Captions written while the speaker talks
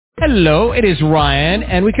Hello, it is Ryan,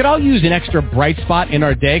 and we could all use an extra bright spot in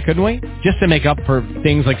our day, couldn't we? Just to make up for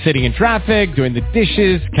things like sitting in traffic, doing the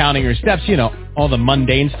dishes, counting your steps, all the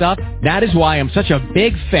mundane stuff. That is why I'm such a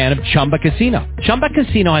big fan of Chumba Casino. Chumba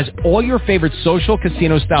Casino has all your favorite social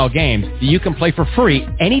casino-style games that you can play for free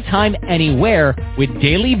anytime, anywhere with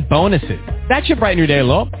daily bonuses. That should brighten your day a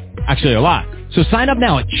little. Actually, a lot. So sign up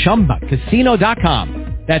now at ChumbaCasino.com.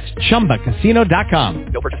 That's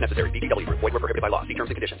ChumbaCasino.com. No purchase necessary. VGW. Void where prohibited by law. See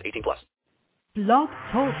terms and conditions. 18+. Blog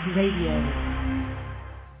Talk Radio.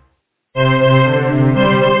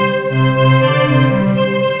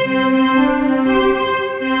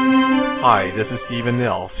 Hi, this is Stephen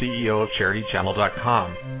Nill, CEO of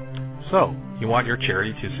CharityChannel.com. So, you want your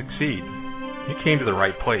charity to succeed. You came to the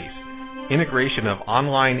right place. Integration of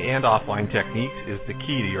online and offline techniques is the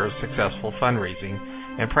key to your successful fundraising,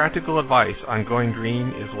 and practical advice on going green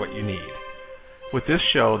is what you need. With this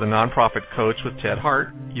show, The Nonprofit Coach with Ted Hart,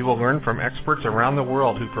 you will learn from experts around the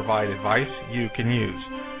world who provide advice you can use.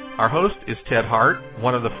 Our host is Ted Hart,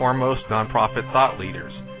 one of the foremost nonprofit thought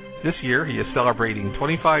leaders. This year, he is celebrating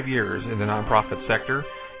 25 years in the nonprofit sector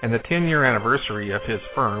and the 10-year anniversary of his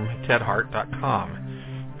firm, TedHart.com.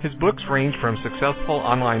 His books range from successful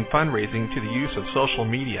online fundraising to the use of social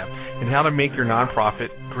media and how to make your nonprofit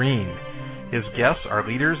green. His guests are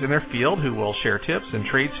leaders in their field who will share tips and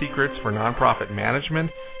trade secrets for nonprofit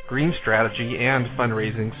management, green strategy, and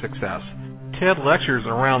fundraising success. Ted lectures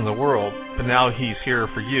around the world, but now he's here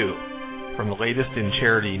for you. From the latest in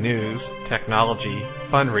charity news, technology,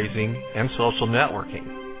 fundraising, and social networking.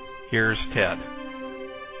 Here's Ted.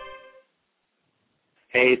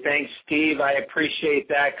 Hey, thanks, Steve. I appreciate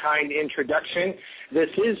that kind introduction. This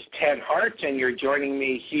is Ted Hart, and you're joining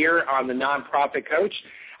me here on The Nonprofit Coach.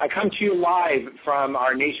 I come to you live from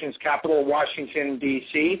our nation's capital, Washington,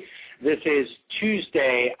 D.C. This is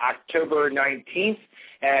Tuesday, October 19th,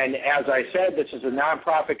 and as I said, this is a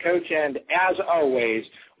Nonprofit Coach, and as always,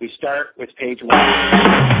 we start with page one.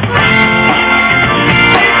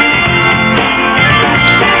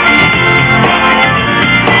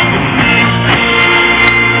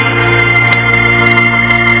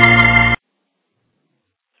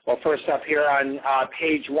 Well, first up here on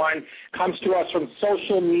page one comes to us from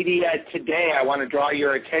Social Media Today. I want to draw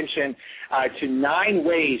your attention to 9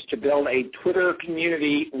 ways to build a Twitter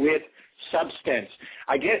community with substance.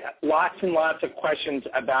 I get lots and lots of questions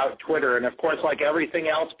about Twitter, and of course, like everything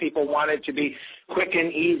else, people want it to be quick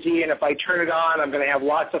and easy, and if I turn it on, I'm going to have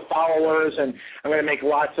lots of followers, and I'm going to make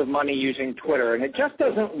lots of money using Twitter. And it just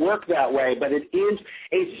doesn't work that way, but it is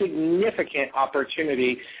a significant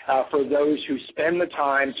opportunity for those who spend the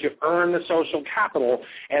time to earn the social capital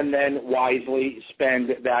and then wisely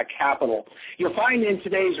spend that capital. You'll find in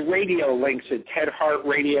today's radio links at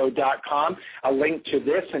tedhartradio.com a link to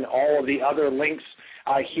this and all of the other links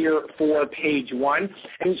here for page one.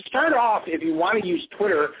 And start off, if you want to use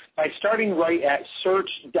Twitter, by starting right at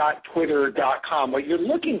search.twitter.com. What you're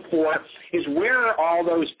looking for is where are all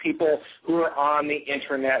those people who are on the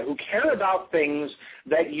Internet who care about things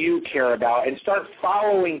that you care about, and start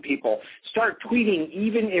following people. Start tweeting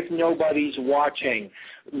even if nobody's watching.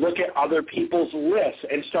 Look at other people's lists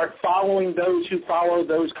and start following those who follow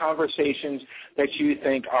those conversations that you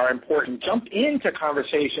think are important. Jump into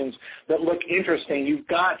conversations that look interesting. You've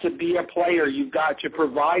got to be a player. You've got to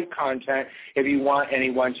provide content if you want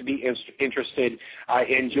anyone to be interested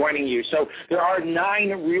in joining you. So there are 9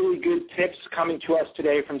 really good tips coming to us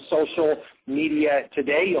today from Social Media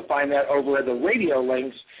Today. You'll find that over at the radio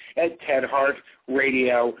links at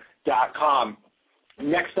tedhartradio.com.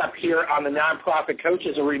 Next up here on the Nonprofit Coach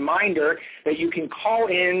is a reminder that you can call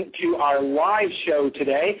in to our live show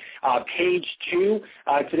today, page 2.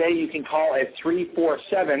 Today you can call at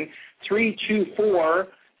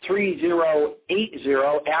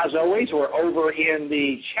 347-324-3080. As always, we're over in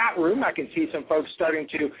the chat room. I can see some folks starting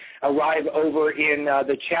to arrive over in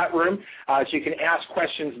the chat room, so you can ask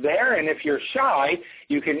questions there. And if you're shy,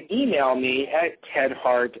 you can email me at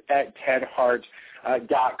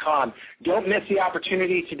tedhart@tedhart.com. Don't miss the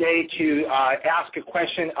opportunity today to ask a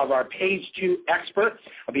question of our page 2 expert.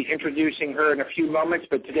 I'll be introducing her in a few moments,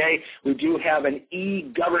 but today we do have an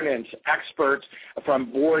eGovernance expert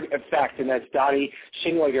from Board Effect, and that's Dottie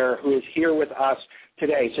Schindlinger, who is here with us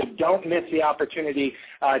today. So don't miss the opportunity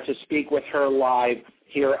to speak with her live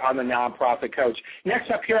here on the Nonprofit Coach.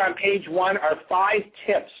 Next up here on page 1 are 5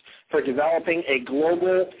 tips for developing a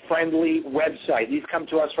global-friendly website. These come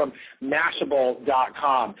to us from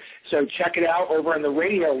Mashable.com. So check it out over in the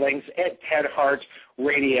radio links at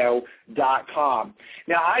tedhartradio.com.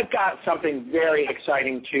 Now, I've got something very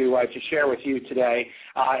exciting to share with you today,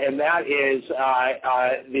 and that is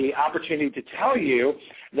the opportunity to tell you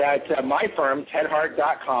that my firm,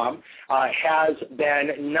 tedhart.com, has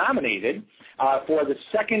been nominated for the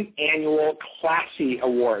second annual Classy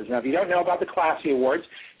Awards. Now, if you don't know about the Classy Awards,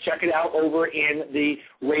 check it out over in the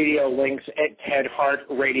radio links at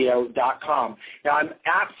tedhartradio.com. Now, I'm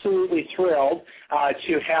absolutely thrilled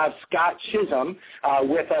to have Scott Chisholm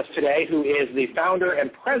with us today, who is the founder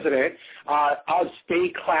and president of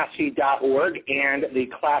StayClassy.org and the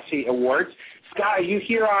Classy Awards. Scott, are you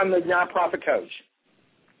here on the Nonprofit Coach?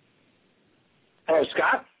 Hello,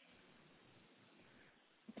 Scott?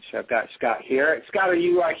 So I've got Scott here. Scott, are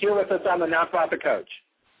you here with us on the Nonprofit Coach?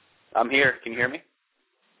 I'm here. Can you hear me?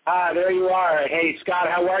 There you are. Hey, Scott,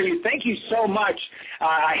 how are you? Thank you so much.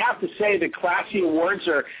 I have to say the Classy Awards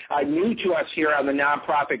are new to us here on the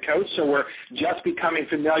Nonprofit Coach, so we're just becoming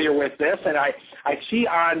familiar with this. And I see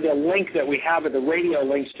on the link that we have at the radio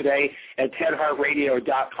links today at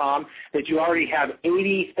tedhartradio.com that you already have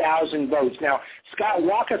 80,000 votes. Now, Scott,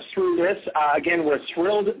 walk us through this. Again, we're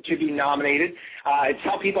thrilled to be nominated.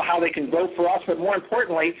 Tell people how they can vote for us, but more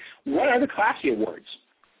importantly, what are the Classy Awards?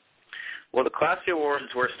 Well, the Classy Awards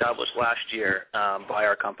were established last year by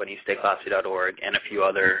our company, StayClassy.org, and a few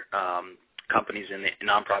other companies in the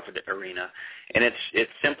nonprofit arena. And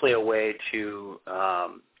it's simply a way to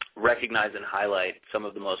recognize and highlight some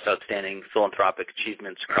of the most outstanding philanthropic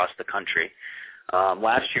achievements across the country.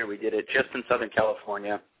 Last year we did it just in Southern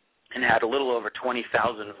California and had a little over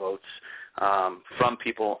 20,000 votes from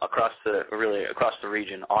people across the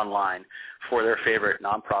region online for their favorite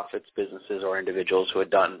nonprofits, businesses, or individuals who had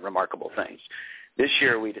done remarkable things. This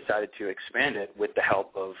year we decided to expand it with the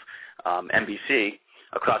help of NBC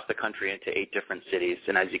across the country into 8 different cities,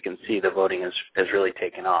 and as you can see, the voting has really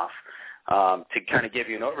taken off. To kind of give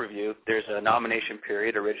you an overview, there's a nomination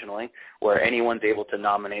period originally where anyone's able to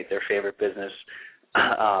nominate their favorite business,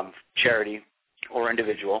 charity, or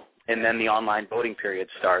individual, and then the online voting period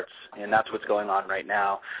starts, and that's what's going on right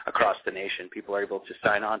now across the nation. People are able to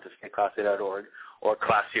sign on to StayClassy.org or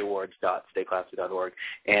ClassyAwards.StayClassy.org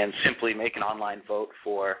and simply make an online vote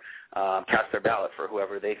for cast their ballot for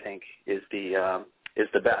whoever they think is the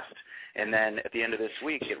best. And then at the end of this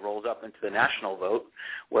week, it rolls up into the national vote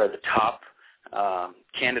where the top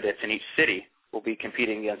candidates in each city will be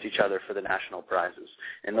competing against each other for the national prizes.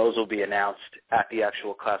 And those will be announced at the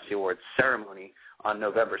actual Classy Awards ceremony on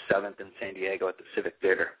November 7th in San Diego at the Civic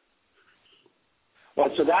Theater. Well,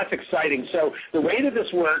 so that's exciting. So the way that this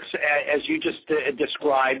works, as you just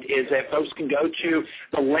described, is that folks can go to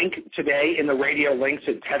the link today in the radio links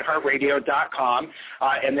at tedhartradio.com,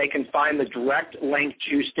 and they can find the direct link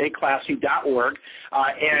to StayClassy.org.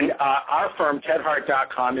 And our firm,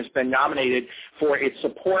 tedhart.com, has been nominated for its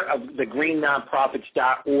support of the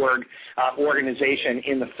GreenNonprofits.org organization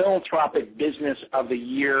in the Philanthropic Business of the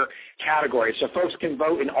Year category. So folks can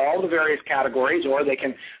vote in all the various categories, or they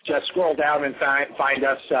can just scroll down and find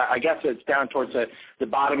us. I guess it's down towards the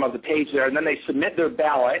bottom of the page there, and then they submit their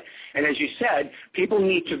ballot. And as you said, people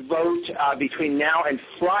need to vote between now and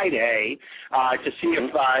Friday to see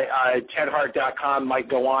if tedhart.com might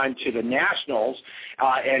go on to the Nationals.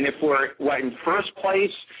 And if we're in first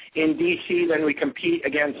place in D.C., then we compete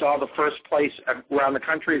against all the first place around the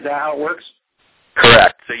country. Is that how it works?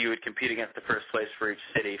 Correct. So you would compete against the first place for each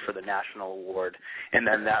city for the national award, and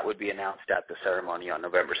then that would be announced at the ceremony on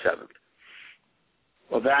November 7th.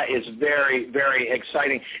 Well, that is very, very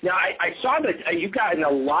exciting. Now, I saw that you've gotten a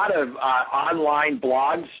lot of online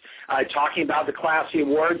blogs talking about the Classy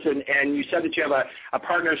Awards, and you said that you have a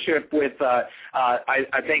partnership with, I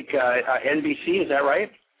think, NBC. Is that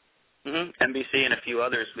right? Mm-hmm. NBC and a few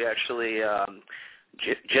others. We actually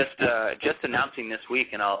just announcing this week,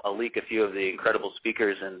 and I'll leak a few of the incredible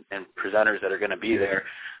speakers and presenters that are going to be there.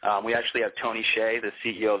 We actually have Tony Hsieh, the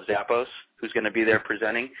CEO of Zappos, who's going to be there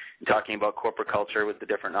presenting and talking about corporate culture with the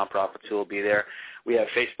different nonprofits who will be there. We have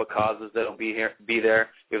Facebook Causes that will be there.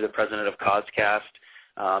 We have the president of Causecast,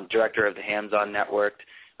 director of the Hands-On Network,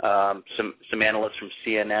 some analysts from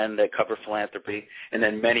CNN that cover philanthropy, and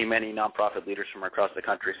then many, many nonprofit leaders from across the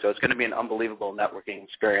country. So it's going to be an unbelievable networking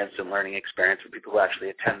experience and learning experience for people who actually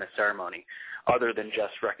attend the ceremony, other than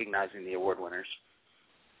just recognizing the award winners.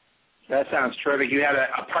 That sounds terrific. You had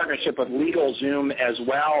a partnership with LegalZoom as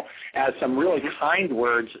well as some really kind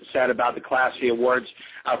words said about the Classy Awards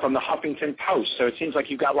from the Huffington Post. So it seems like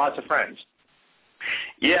you've got lots of friends.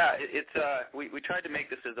 Yeah, we tried to make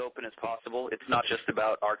this as open as possible. It's not just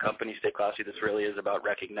about our company, Stay Classy. This really is about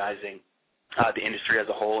recognizing the industry as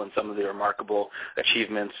a whole and some of the remarkable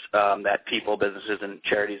achievements that people, businesses, and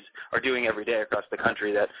charities are doing every day across the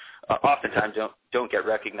country that oftentimes don't get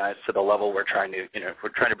recognized to the level we're trying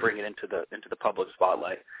to bring it into the public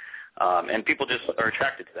spotlight. And people just are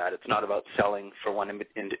attracted to that. It's not about selling for one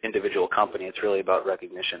individual company. It's really about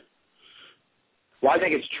recognition. Well, I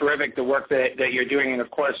think it's terrific, the work that you're doing, and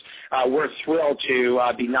of course, we're thrilled to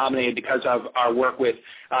be nominated because of our work with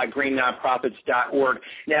greennonprofits.org.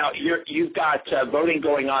 Now, you've got voting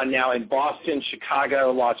going on now in Boston,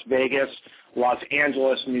 Chicago, Las Vegas, Los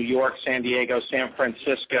Angeles, New York, San Diego, San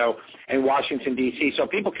Francisco, and Washington, D.C. So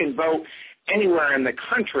people can vote anywhere in the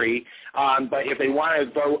country, but if they want to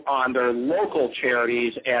vote on their local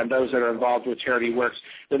charities and those that are involved with Charity Works,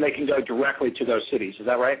 then they can go directly to those cities. Is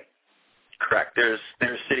that right? Correct. There's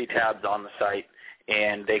city tabs on the site,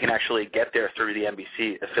 and they can actually get there through the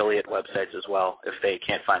NBC affiliate websites as well if they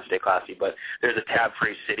can't find Stay Classy. But there's a tab for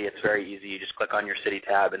each city. It's very easy. You just click on your city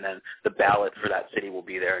tab, and then the ballot for that city will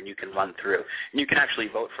be there, and you can run through. And you can actually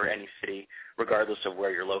vote for any city regardless of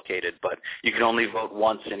where you're located, but you can only vote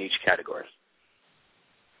once in each category.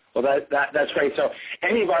 Well, that's great. So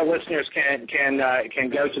any of our listeners can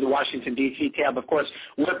go to the Washington, D.C. tab. Of course,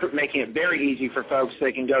 we're making it very easy for folks.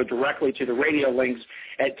 They can go directly to the radio links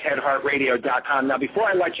at tedhartradio.com. Now, before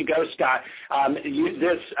I let you go, Scott,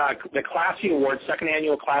 the Classy Awards, second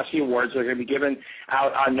annual Classy Awards, are going to be given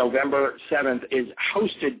out on November 7th, is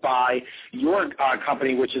hosted by your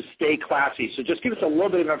company, which is Stay Classy. So just give us a little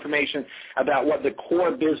bit of information about what the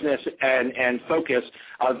core business and focus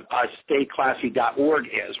of StayClassy.org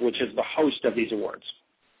is, which is the host of these awards.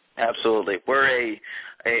 Absolutely. We're a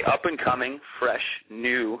up-and-coming, fresh,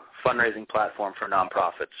 new fundraising platform for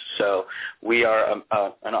nonprofits. So we are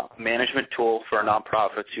a management tool for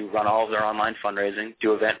nonprofits who run all of their online fundraising,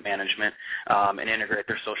 do event management, and integrate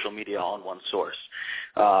their social media all in one source.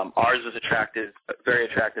 Ours is very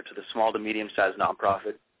attractive to the small to medium-sized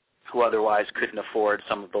nonprofit who otherwise couldn't afford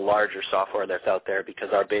some of the larger software that's out there because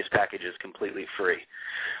our base package is completely free.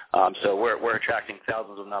 So we're attracting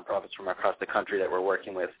thousands of nonprofits from across the country that we're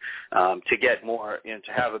working with to get more,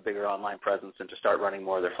 to have a bigger online presence and to start running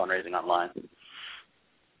more of their fundraising online.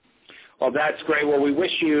 Well, that's great. Well, we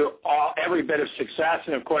wish you every bit of success,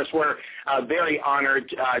 and of course, we're very honored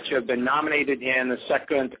to have been nominated in the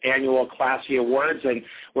second annual Classy Awards, and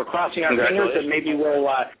we're crossing our fingers that maybe we'll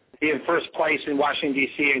be in first place in Washington,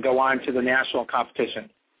 D.C. and go on to the national competition.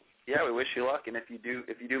 Yeah, we wish you luck, and if you do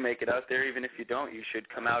make it out there, even if you don't, you should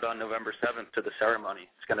come out on November 7th to the ceremony.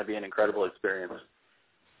 It's going to be an incredible experience.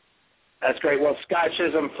 That's great. Well, Scott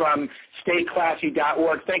Chisholm from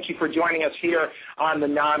StayClassy.org, thank you for joining us here on The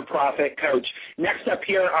Nonprofit Coach. Next up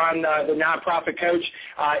here on The Nonprofit Coach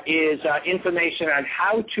is information on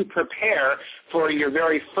how to prepare for your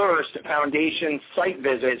very first foundation site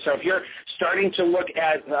visit. So if you're starting to look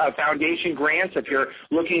at foundation grants, if you're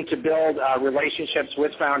looking to build relationships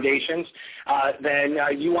with foundations, then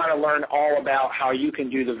you want to learn all about how you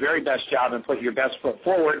can do the very best job and put your best foot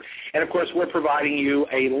forward. And, of course, we're providing you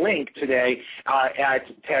a link today at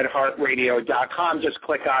tedhartradio.com. Just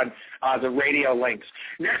click on the radio links.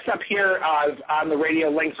 Next up here on the radio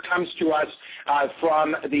links comes to us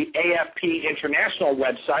from the AFP International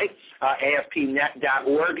website,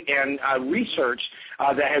 afpnet.org, and research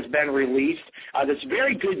that has been released. That's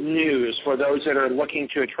very good news for those that are looking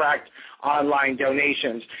to attract online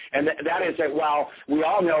donations. And that is that while we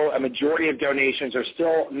all know a majority of donations are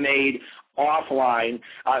still made offline,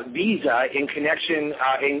 Visa, in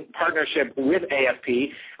partnership with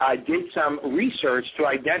AFP, did some research to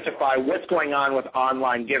identify what's going on with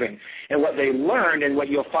online giving. And what they learned, and what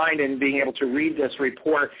you'll find in being able to read this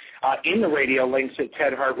report in the radio links at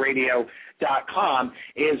tedhartradio.com,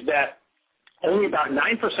 is that only about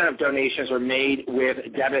 9% of donations are made with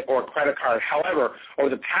debit or credit card. However, over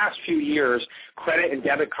the past few years, credit and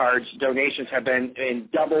debit cards donations have been in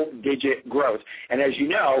double-digit growth. And as you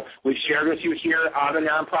know, we've shared with you here on The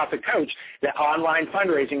Nonprofit Coach that online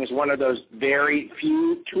fundraising is one of those very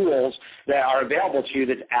few tools that are available to you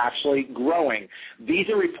that's actually growing.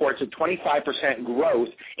 Visa reports a 25%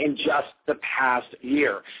 growth in just the past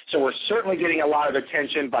year. So we're certainly getting a lot of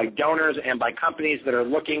attention by donors and by companies that are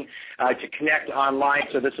looking to connect connect online.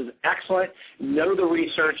 So this is excellent. Know the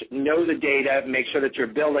research, know the data, make sure that you're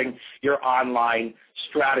building your online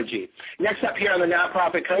strategy. Next up here on the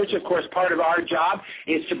Nonprofit Coach, of course, part of our job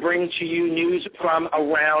is to bring to you news from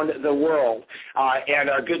around the world. And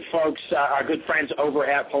our good folks, our good friends over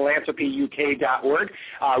at philanthropyuk.org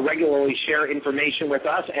regularly share information with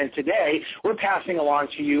us. And today we're passing along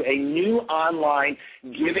to you a new online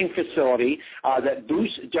giving facility that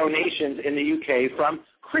boosts donations in the UK from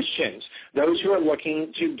Christians, those who are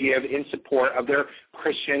looking to give in support of their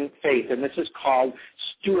Christian faith, and this is called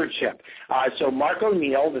Stewardship. So Mark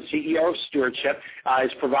O'Neill, the CEO of Stewardship,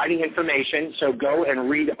 is providing information, so go and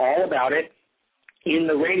read all about it in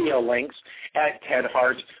the radio links at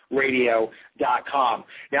tedhartradio.com.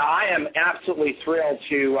 Now, I am absolutely thrilled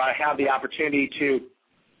to have the opportunity to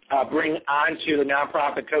bring on to the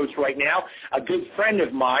Nonprofit Coach right now a good friend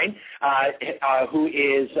of mine who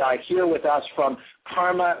is here with us from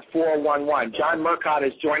Karma 411. John Murcott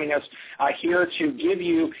is joining us here to give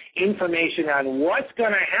you information on what's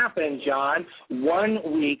going to happen, John, 1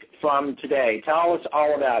 week from today. Tell us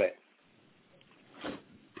all about it.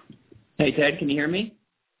 Hey, Ted, can you hear me?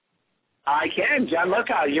 I can. John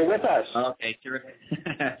Murcott, you're with us. Okay, terrific.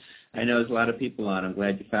 I know there's a lot of people on. I'm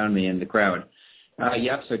glad you found me in the crowd.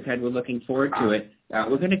 So Ted, we're looking forward to it.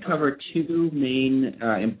 We're going to cover two main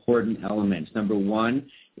important elements. Number one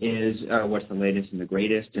is what's the latest and the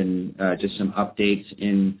greatest, and just some updates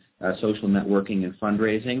in social networking and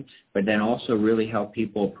fundraising, but then also really help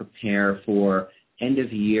people prepare for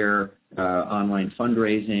end-of-year online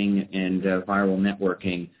fundraising and viral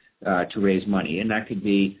networking to raise money. And that could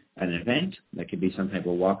be an event, that could be some type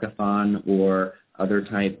of walkathon or other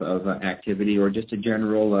type of activity, or just a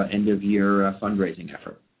general end-of-year fundraising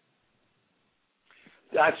effort.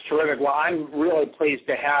 That's terrific. Well, I'm really pleased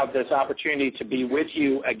to have this opportunity to be with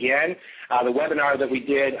you again. The webinar that we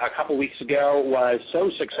did a couple weeks ago was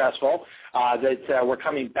so successful that we're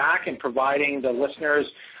coming back and providing the listeners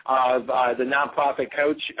of the Nonprofit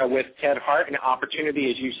Coach with Ted Hart an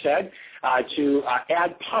opportunity, as you said, to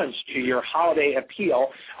add punch to your holiday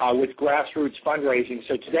appeal with grassroots fundraising.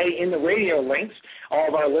 So today in the radio links, all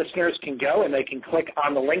of our listeners can go and they can click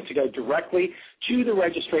on the link to go directly to the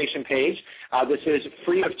registration page. This is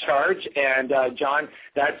free of charge, and John,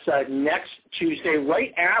 that's next Tuesday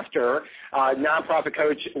right after Nonprofit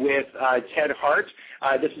Coach with Ted Hart.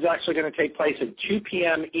 This is actually going to take place at 2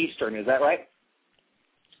 p.m. Eastern. Is that right?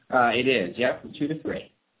 It is, from 2 to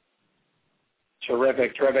 3.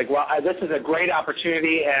 Terrific, terrific. Well, this is a great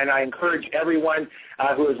opportunity, and I encourage everyone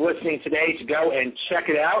who is listening today to go and check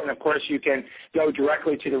it out. And, of course, you can go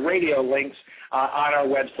directly to the radio links on our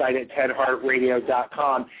website at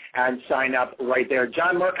tedhartradio.com and sign up right there.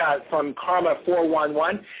 John Murcott from Karma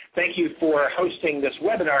 411, thank you for hosting this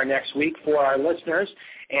webinar next week for our listeners,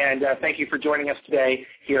 and thank you for joining us today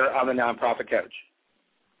here on the Nonprofit Coach.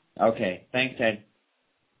 Okay. Thanks, Ted.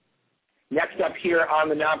 Next up here on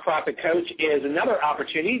the Nonprofit Coach is another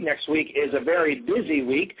opportunity. Next week is a very busy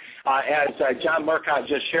week. As John Murcott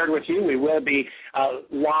just shared with you, we will be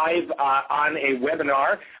live on a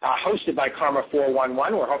webinar hosted by Karma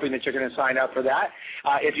 411. We're hoping that you're going to sign up for that.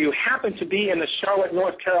 If you happen to be in the Charlotte,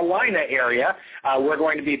 North Carolina area, we're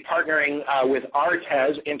going to be partnering with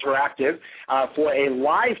Artez Interactive for a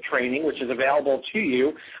live training, which is available to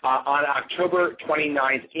you on October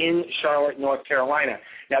 29th in Charlotte, North Carolina.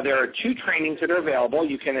 Now, there are two trainings that are available.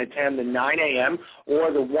 You can attend the 9 a.m.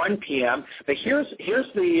 or the 1 p.m. But here's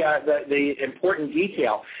the important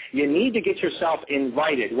detail. You need to get yourself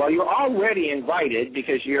invited. Well, you're already invited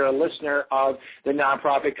because you're a listener of the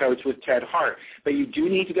Nonprofit Coach with Ted Hart. But you do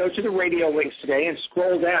need to go to the radio links today and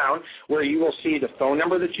scroll down where you will see the phone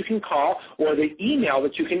number that you can call or the email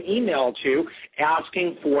that you can email to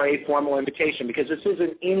asking for a formal invitation, because this is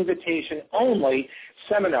an invitation-only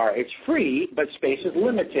seminar. It's free, but space is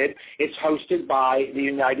limited. It's hosted by the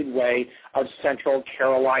United Way of Central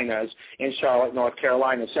Carolinas in Charlotte, North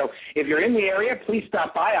Carolina. So if you're in the area, please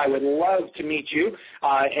stop by. I would love to meet you.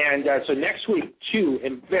 So next week, two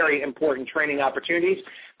very important training opportunities.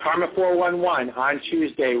 Karma 411 on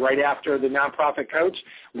Tuesday, right after the Nonprofit Coach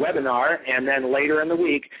webinar, and then later in the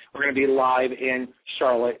week, we're going to be live in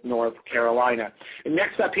Charlotte, North Carolina. And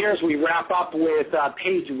next up here, as we wrap up with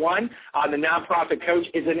page 1 on the Nonprofit Coach,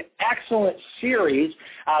 is an excellent series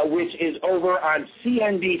which is over on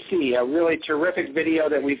CNBC, a really terrific video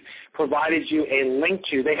that we've provided you a link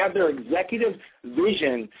to. They have their executive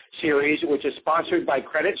Vision series, which is sponsored by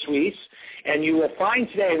Credit Suisse. And you will find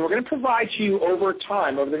today, and we're going to provide to you over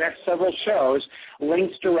time, over the next several shows,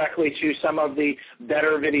 links directly to some of the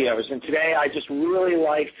better videos. And today I just really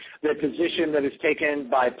like the position that is taken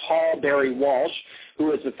by Paul Barry Walsh,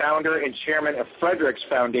 who is the founder and chairman of Frederick's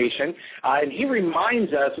Foundation. And he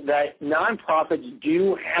reminds us that nonprofits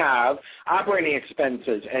do have operating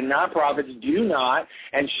expenses, and nonprofits do not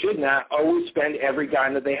and should not always spend every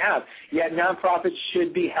dime that they have. Yet nonprofits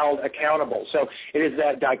should be held accountable. So it is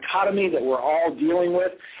that dichotomy that we're all dealing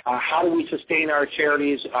with. How do we sustain our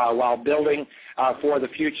charities while building for the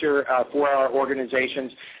future for our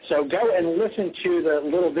organizations? So go and listen to the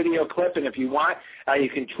little video clip, and if you want, you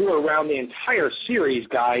can tour around the entire series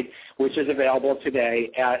guide, which is available today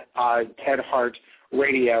at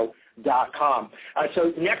tedhartradio.com.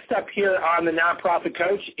 So next up here on the Nonprofit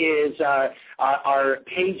Coach is our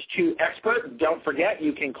Page 2 expert. Don't forget,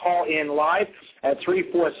 you can call in live at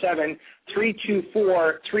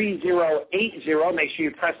 347-324-3080. Make sure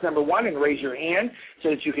you press number 1 and raise your hand so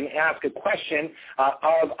that you can ask a question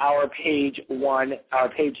of our Page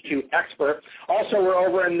 2 expert. Also, we're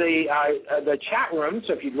over in the chat room,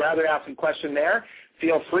 so if you'd rather ask a question there,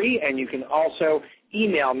 feel free, and you can also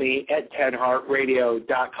email me at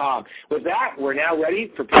tedhartradio.com. With that, we're now ready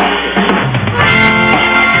for Page 2.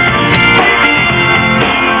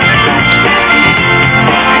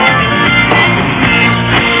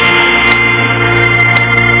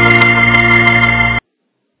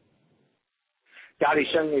 Dottie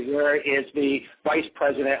Schindlinger is the Vice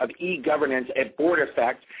President of eGovernance at Board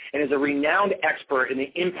Effect and is a renowned expert in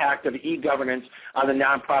the impact of eGovernance on the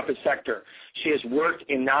nonprofit sector. She has worked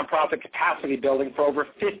in nonprofit capacity building for over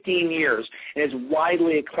 15 years and is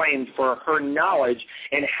widely acclaimed for her knowledge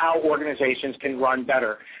in how organizations can run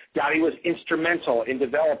better. Dottie was instrumental in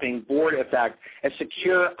developing Board Effect, a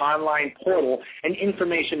secure online portal and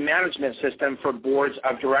information management system for boards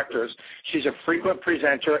of directors. She's a frequent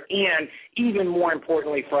presenter, and even more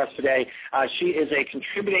importantly for us today, she is a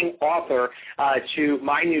contributing author to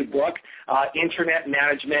my new book, Internet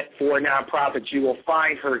Management for Nonprofits. You will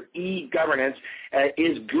find her eGovernance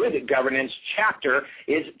is Good Governance chapter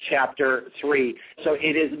is Chapter 3. So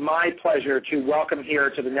it is my pleasure to welcome here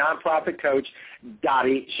to the Nonprofit Coach,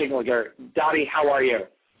 Dottie Schindlinger. Dottie, how are you?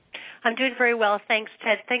 I'm doing very well. Thanks,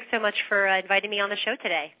 Ted. Thanks so much for inviting me on the show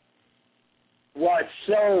today. Well, it's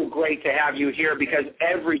so great to have you here because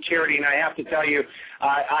every charity, and I have to tell you,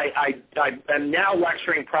 I am now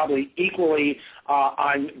lecturing probably equally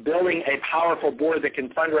on building a powerful board that can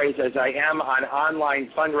fundraise as I am on online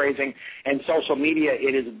fundraising and social media.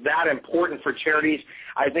 It is that important for charities.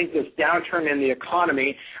 I think this downturn in the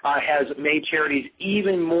economy has made charities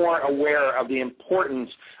even more aware of the importance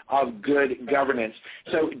of good governance.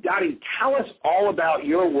 So, Dottie, tell us all about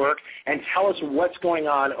your work and tell us what's going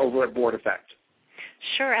on over at Board Effect.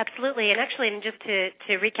 Sure, absolutely. And actually, just to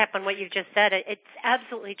recap on what you've just said, it's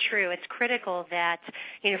absolutely true. It's critical that,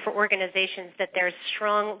 for organizations that there's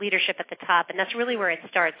strong leadership at the top, and that's really where it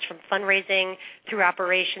starts, from fundraising through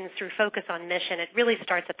operations, through focus on mission. It really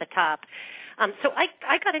starts at the top. So I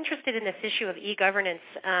got interested in this issue of e-governance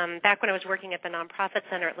back when I was working at the Nonprofit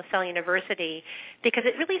Center at LaSalle University, because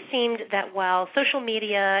it really seemed that while social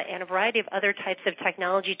media and a variety of other types of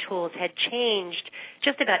technology tools had changed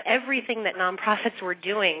just about everything that nonprofits were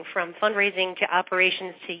doing, from fundraising to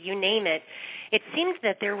operations to you name it, it seemed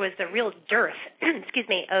that there was a real dearth,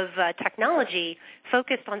 of technology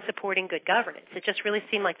focused on supporting good governance. It just really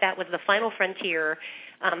seemed like that was the final frontier.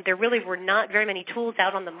 There really were not very many tools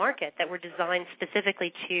out on the market that were designed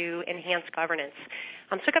specifically to enhance governance.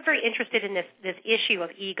 So I got very interested in this issue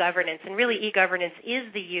of e-governance, and really e-governance is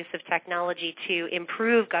the use of technology to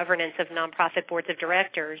improve governance of nonprofit boards of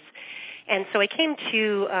directors. And so I came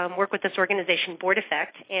to work with this organization, Board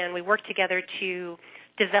Effect, and we worked together to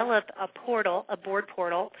develop a board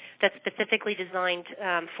portal that's specifically designed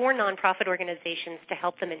for nonprofit organizations to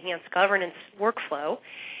help them enhance governance workflow.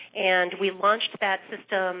 And we launched that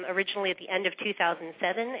system originally at the end of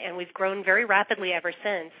 2007, and we've grown very rapidly ever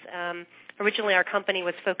since. Originally, our company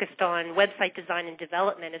was focused on website design and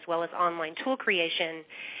development as well as online tool creation,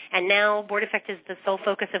 and now Board Effect is the sole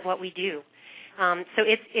focus of what we do. So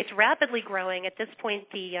it's rapidly growing. At this point,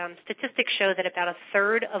 the statistics show that about a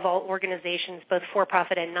third of all organizations, both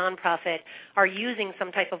for-profit and nonprofit, are using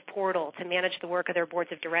some type of portal to manage the work of their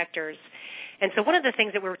boards of directors. And so one of the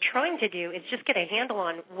things that we're trying to do is just get a handle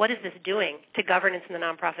on what is this doing to governance in the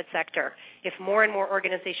nonprofit sector. If more and more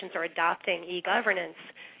organizations are adopting e-governance,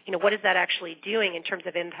 what is that actually doing in terms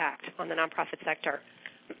of impact on the nonprofit sector?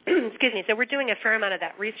 So we're doing a fair amount of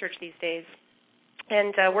that research these days.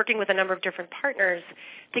 and working with a number of different partners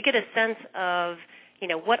to get a sense of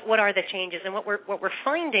what are the changes. And what we're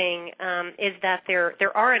finding is that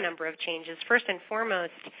there are a number of changes. First and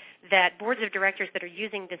foremost, that boards of directors that are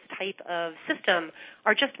using this type of system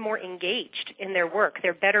are just more engaged in their work.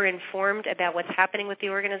 They're better informed about what's happening with the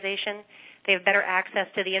organization. They have better access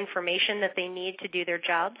to the information that they need to do their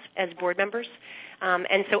jobs as board members.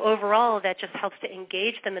 And so overall, that just helps to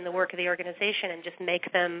engage them in the work of the organization and just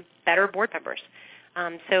make them better board members.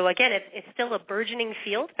 So again, it's still a burgeoning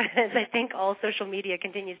field, as I think all social media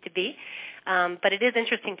continues to be. But it is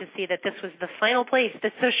interesting to see that this was the final place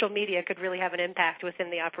that social media could really have an impact within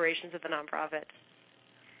the operations of the nonprofit.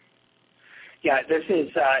 Yeah, this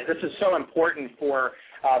is so important for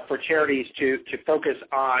charities to focus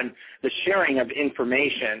on the sharing of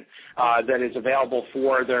information that is available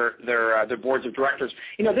for their boards of directors.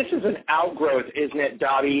 This is an outgrowth, isn't it,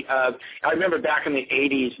 Dottie? I remember back in the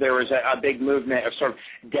 80s there was a big movement of sort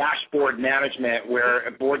of dashboard management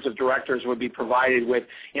where boards of directors would be provided with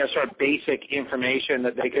sort of basic information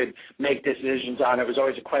that they could make decisions on. It was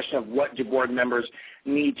always a question of what do board members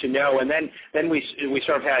need to know, and then we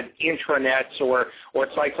sort of had intranets or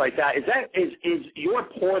sites like that. Is your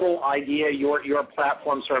portal idea, your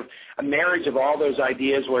platform, sort of a marriage of all those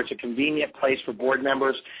ideas where it's a convenient place for board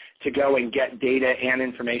members to go and get data and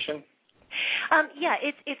information? Yeah,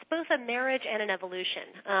 it's both a marriage and an evolution.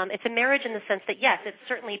 It's a marriage in the sense that, yes, it's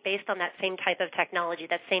certainly based on that same type of technology,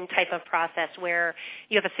 that same type of process where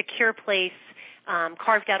you have a secure place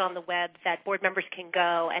carved out on the web that board members can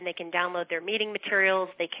go and they can download their meeting materials,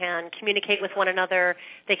 they can communicate with one another,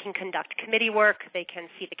 they can conduct committee work, they can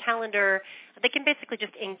see the calendar, they can basically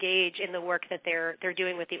just engage in the work that they're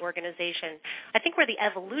doing with the organization. I think where the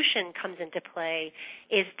evolution comes into play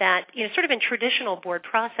is that, sort of in traditional board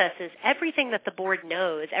processes, everything that the board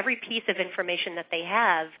knows, every piece of information that they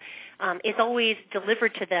have is always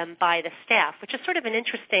delivered to them by the staff, which is sort of an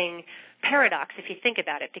interesting paradox if you think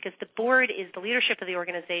about it, because the board is the leadership of the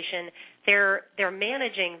organization. They're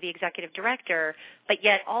managing the executive director, but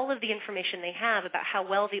yet all of the information they have about how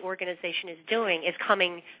well the organization is doing is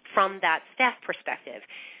coming from that staff perspective.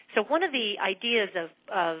 So one of the ideas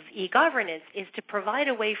of eGovernance is to provide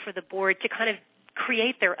a way for the board to kind of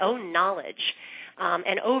create their own knowledge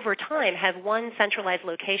and over time have one centralized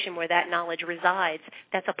location where that knowledge resides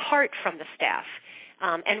that's apart from the staff.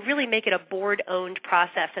 And really make it a board-owned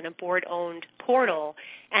process and a board-owned portal.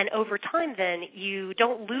 And over time, then, you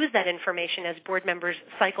don't lose that information as board members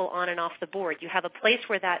cycle on and off the board. You have a place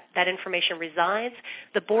where that information resides.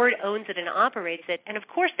 The board owns it and operates it. And, of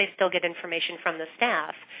course, they still get information from the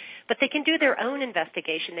staff. But they can do their own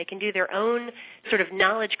investigation. They can do their own sort of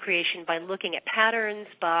knowledge creation by looking at patterns,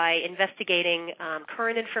 by investigating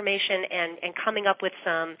current information, and coming up with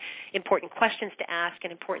some important questions to ask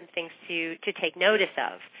and important things to take notice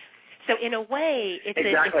of. So in a way, it's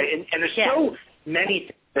exactly. And there's so many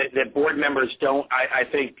that board members don't, I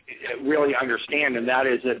think, really understand, and that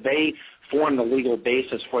is that they form the legal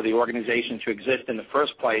basis for the organization to exist in the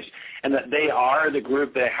first place, and that they are the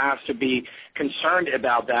group that has to be concerned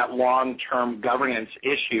about that long-term governance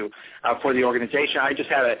issue for the organization. I just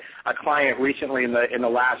had a client recently in the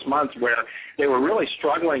last month where they were really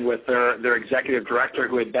struggling with their executive director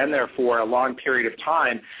who had been there for a long period of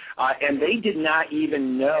time, and they did not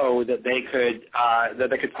even know that they could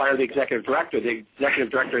fire the executive director. The executive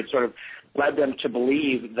director had sort of led them to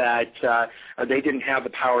believe that they didn't have the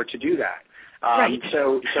power to do that. Right.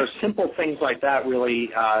 So simple things like that really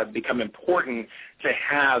become important to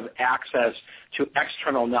have access to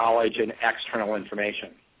external knowledge and external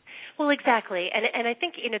information. Well, exactly, and I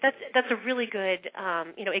think that's a really good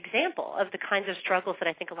example of the kinds of struggles that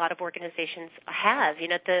I think a lot of organizations have.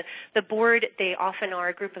 The board, they often are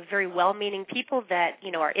a group of very well-meaning people that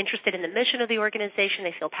are interested in the mission of the organization.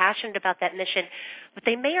 They feel passionate about that mission, but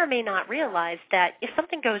they may or may not realize that if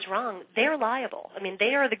something goes wrong, they're liable. I mean,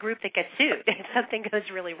 they are the group that gets sued if something goes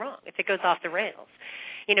really wrong, if it goes off the rails.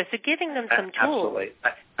 So giving them some tools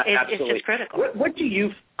is just critical. What do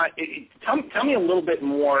you tell me a little bit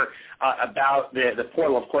more about the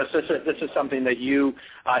portal? Of course, this is something that you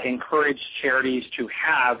encourage charities to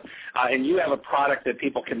have, and you have a product that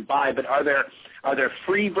people can buy. But are there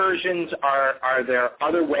free versions? Are there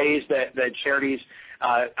other ways that charities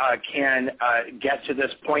can get to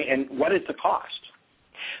this point? And what is the cost?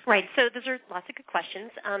 Right. So those are lots of good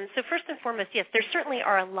questions. So first and foremost, yes, there certainly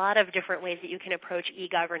are a lot of different ways that you can approach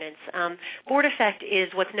eGovernance. BoardEffect is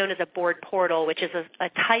what's known as a board portal, which is a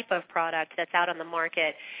type of product that's out on the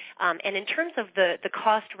market. And in terms of the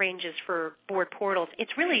cost ranges for board portals,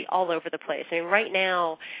 it's really all over the place. I mean, right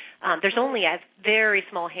now, there's only a very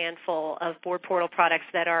small handful of board portal products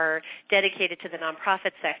that are dedicated to the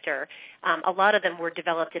nonprofit sector. A lot of them were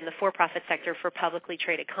developed in the for-profit sector for publicly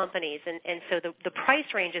traded companies. And so the price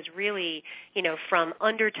range is really, from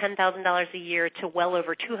under $10,000 a year to well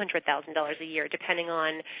over $200,000 a year, depending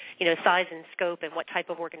on, size and scope and what type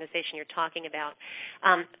of organization you're talking about.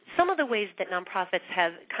 Some of the ways that nonprofits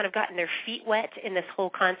have kind of gotten their feet wet in this whole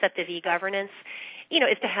concept of e-governance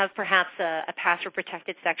is to have perhaps a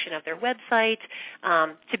password-protected section of their website,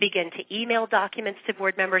 to begin to email documents to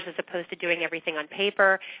board members as opposed to doing everything on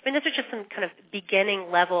paper. I mean, those are just some kind of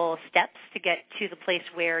beginning-level steps to get to the place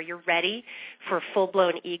where you're ready for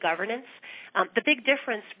full-blown e-governance. The big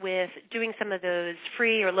difference with doing some of those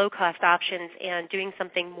free or low-cost options and doing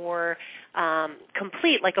something more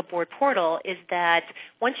complete like a board portal is that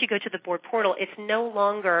once you go to the board portal, it's no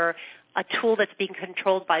longer a tool that's being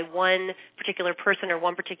controlled by one particular person or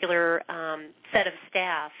one particular set of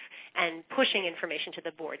staff and pushing information to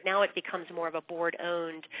the board. Now it becomes more of a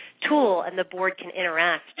board-owned tool, and the board can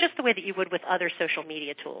interact just the way that you would with other social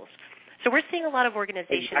media tools. So we're seeing a lot of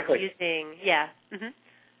organizations using,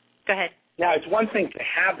 Go ahead. Now, it's one thing to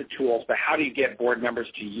have the tools, but how do you get board members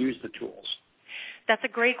to use the tools? That's a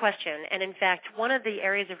great question. And in fact, one of the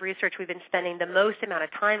areas of research we've been spending the most amount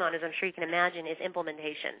of time on, as I'm sure you can imagine, is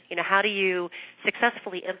implementation. How do you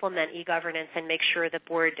successfully implement e-governance and make sure the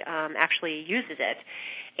board actually uses it?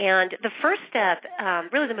 And the first step,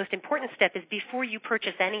 really the most important step, is before you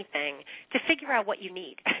purchase anything, to figure out what you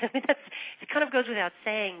need. It kind of goes without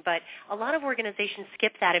saying, but a lot of organizations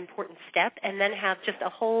skip that important step and then have just a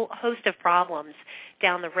whole host of problems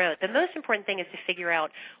down the road. The most important thing is to figure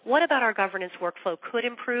out what about our governance workflow could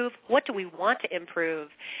improve, what do we want to improve,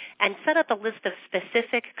 and set up a list of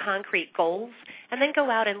specific concrete goals, and then go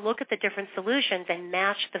out and look at the different solutions and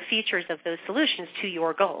match the features of those solutions to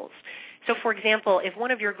your goals. So, for example, if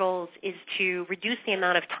one of your goals is to reduce the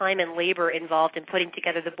amount of time and labor involved in putting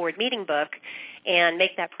together the board meeting book and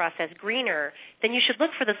make that process greener, then you should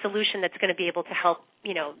look for the solution that's going to be able to help,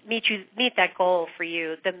 meet that goal for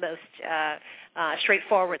you the most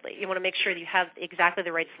straightforwardly. You want to make sure that you have exactly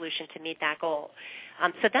the right solution to meet that goal.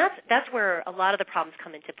 So that's where a lot of the problems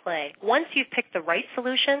come into play. Once you've picked the right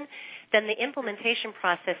solution, then the implementation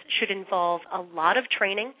process should involve a lot of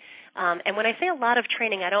training. And when I say a lot of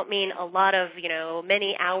training, I don't mean a lot of,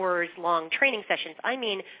 many hours long training sessions. I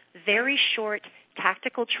mean very short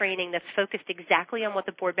tactical training that's focused exactly on what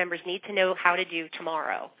the board members need to know how to do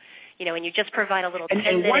tomorrow. And you just provide a little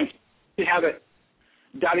 10-minute. Once you have it,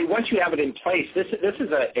 Dottie, once you have it in place, this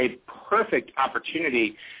is a perfect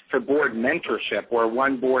opportunity for board mentorship, where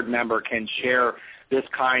one board member can share this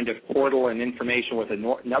kind of portal and information with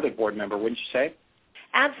another board member, wouldn't you say?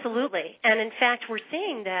 Absolutely. And in fact, we're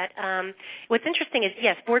seeing that what's interesting is,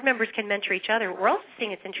 yes, board members can mentor each other. We're also seeing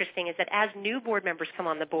what's interesting is that as new board members come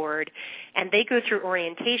on the board and they go through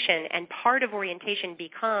orientation, and part of orientation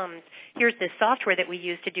becomes, here's this software that we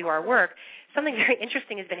use to do our work, something very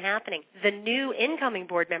interesting has been happening. The new incoming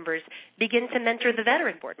board members begin to mentor the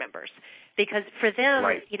veteran board members, because for them,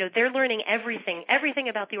 they're learning everything. Everything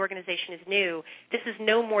about the organization is new. This is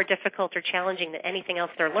no more difficult or challenging than anything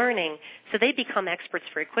else they're learning. So they become experts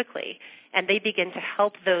very quickly, and they begin to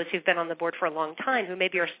help those who've been on the board for a long time who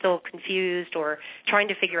maybe are still confused or trying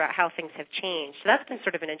to figure out how things have changed. So that's been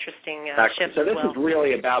sort of an interesting shift. So this is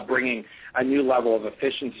really about bringing a new level of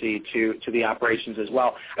efficiency to the operations as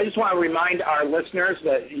well. I just want to remind our listeners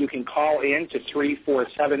that you can call in to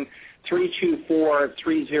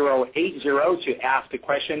 347-324-3080 to ask a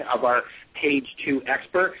question of our Page 2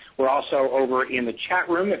 expert. We're also over in the chat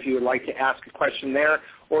room if you would like to ask a question there,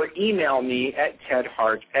 or email me at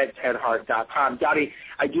tedhart@tedhart.com. Dottie,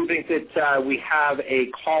 I do think that we have a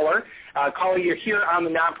caller. Caller, you're here on the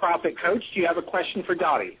Nonprofit Coach. Do you have a question for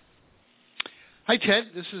Dottie? Hi,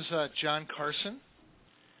 Ted. This is John Carson.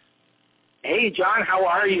 Hey, John, how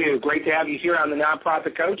are you? Great to have you here on the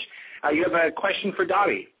Nonprofit Coach. You have a question for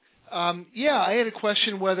Dottie. Yeah, I had a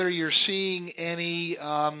question whether you're seeing any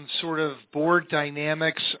sort of board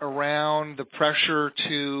dynamics around the pressure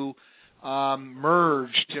to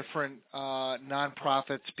merge different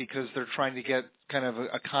nonprofits because they're trying to get kind of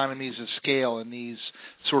economies of scale in these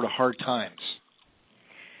sort of hard times.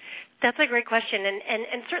 That's a great question,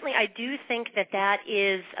 and certainly I do think that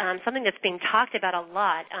is something that's being talked about a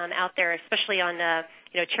lot out there, especially on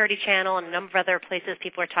Charity Channel and a number of other places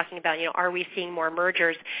people are talking about, are we seeing more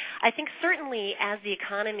mergers? I think certainly as the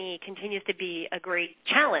economy continues to be a great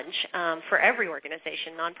challenge for every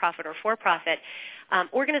organization, nonprofit or for-profit,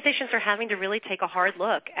 organizations are having to really take a hard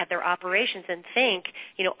look at their operations and think,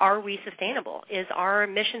 are we sustainable? Is our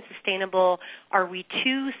mission sustainable? Are we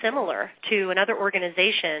too similar to another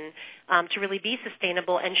organization to really be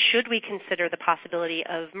sustainable? And should we consider the possibility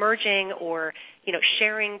of merging or,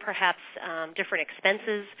 sharing perhaps different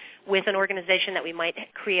expenses with an organization that we might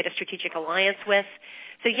create a strategic alliance with?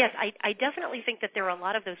 So yes, I definitely think that there are a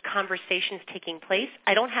lot of those conversations taking place.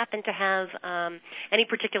 I don't happen to have any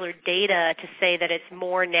particular data to say that it's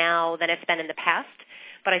more now than it's been in the past,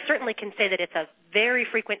 but I certainly can say that it's a very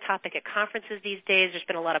frequent topic at conferences these days. There's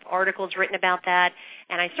been a lot of articles written about that,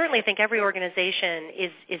 and I certainly think every organization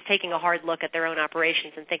is taking a hard look at their own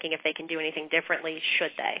operations and thinking if they can do anything differently,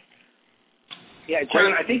 should they. Yeah,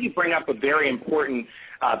 John, I think you bring up a very important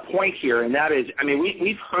point here, and that is,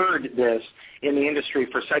 we've heard this in the industry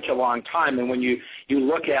for such a long time, and when you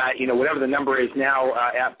look at, whatever the number is now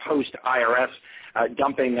at post-IRS,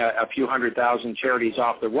 dumping a few 100,000 charities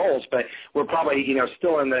off the rolls, but we're probably,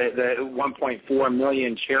 still in the 1.4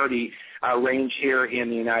 million charity range here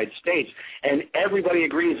in the United States. And everybody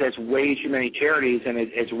agrees that's way too many charities and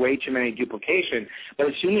it's way too many duplication. But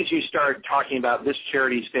as soon as you start talking about this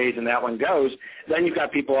charity stays and that one goes, then you've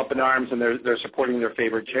got people up in arms and they're supporting their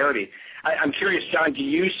favorite charity. I'm curious, John, do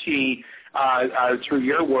you see through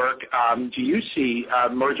your work, do you see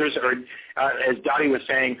mergers, or as Dottie was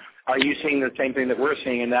saying, are you seeing the same thing that we're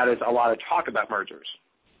seeing, and that is a lot of talk about mergers?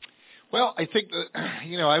 Well, I think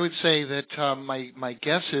that, I would say that my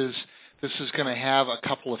guess is this is going to have a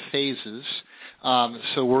couple of phases.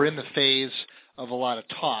 So we're in the phase of a lot of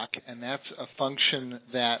talk, and that's a function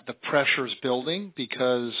that the pressure is building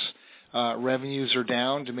because revenues are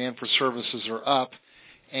down, demand for services are up,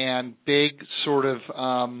 and big sort of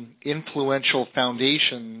influential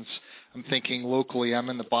foundations. I'm thinking locally, I'm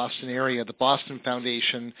in the Boston area. The Boston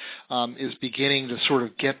Foundation is beginning to sort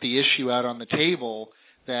of get the issue out on the table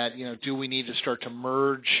that, do we need to start to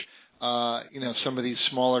merge, some of these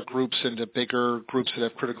smaller groups into bigger groups that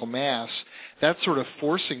have critical mass. That's sort of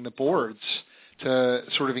forcing the boards to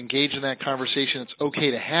sort of engage in that conversation. It's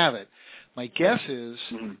okay to have it. My guess is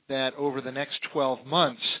that over the next 12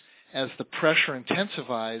 months, as the pressure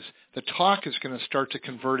intensifies, the talk is going to start to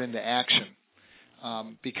convert into action.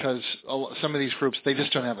 Because some of these groups, they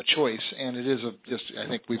just don't have a choice, and it is I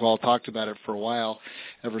think we've all talked about it for a while,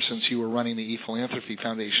 ever since you were running the ePhilanthropy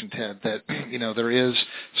Foundation, Ted, that, there is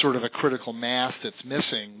sort of a critical mass that's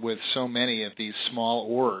missing with so many of these small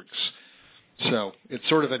orgs. So it's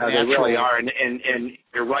sort of a natural... They really are, and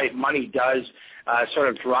you're right, money does sort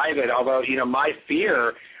of drive it, although, my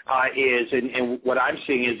fear is, and what I'm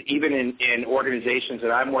seeing is even in organizations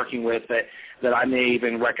that I'm working with that I may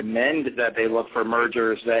even recommend that they look for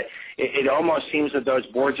mergers, that it almost seems that those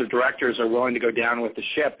boards of directors are willing to go down with the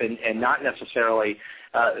ship and not necessarily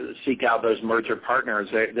seek out those merger partners.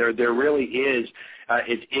 There really is,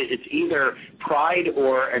 it's either pride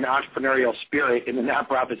or an entrepreneurial spirit in the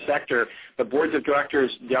nonprofit sector. The boards of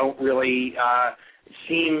directors don't really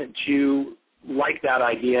seem to like that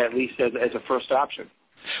idea, at least as a first option.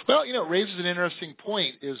 Well, it raises an interesting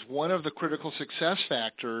point. Is one of the critical success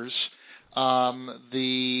factors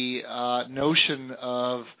the notion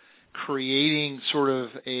of creating sort of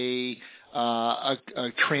a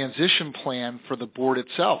transition plan for the board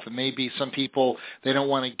itself? And maybe some people, they don't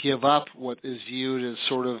want to give up what is viewed as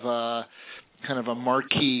sort of kind of a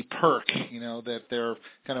marquee perk, that they're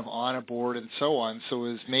kind of on a board and so on.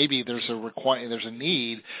 So maybe there's a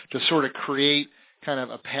need to sort of create kind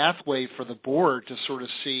of a pathway for the board to sort of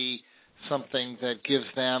see something that gives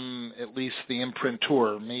them at least the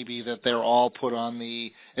imprintur, maybe that they're all put on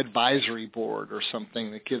the advisory board or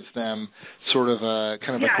something that gives them sort of a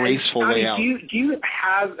kind of a graceful way out. Do you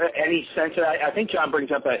have any sense of that? I think John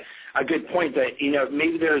brings up a good point that,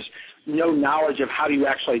 maybe there's no knowledge of how do you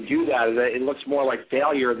actually do that. It looks more like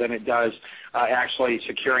failure than it does actually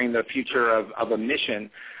securing the future of a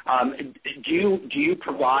mission. Do you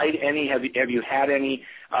provide any, have you had any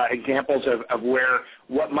examples of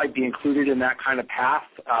what might be included in that kind of path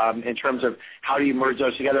in terms of how do you merge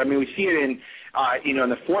those together? We see it in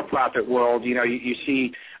the for-profit world. You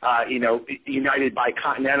see United by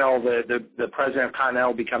Continental, the president of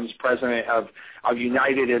Continental becomes president of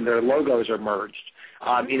United, and their logos are merged.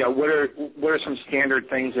 What are some standard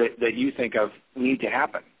things that you think of need to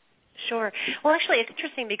happen? Sure. Well, actually, it's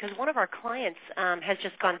interesting because one of our clients has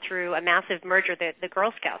just gone through a massive merger, the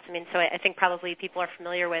Girl Scouts. I mean, so I think probably people are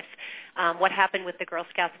familiar with what happened with the Girl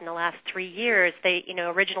Scouts in the last 3 years. They,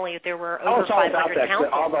 originally there were over 500 councils.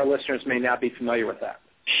 All of our listeners may not be familiar with that.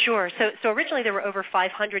 Sure. So originally there were over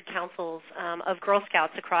 500 councils of Girl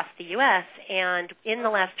Scouts across the U.S., and in the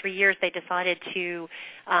last 3 years they decided to,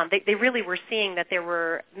 they really were seeing that there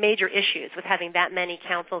were major issues with having that many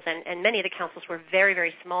councils, and many of the councils were very,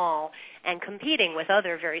 very small and competing with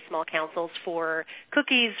other very small councils for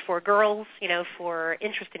cookies, for girls, for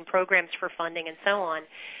interest in programs for funding and so on.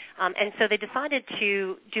 And so they decided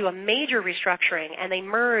to do a major restructuring, and they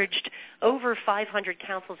merged over 500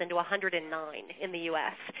 councils into 109 in the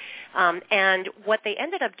U.S. And what they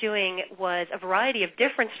ended up doing was a variety of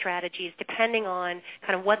different strategies depending on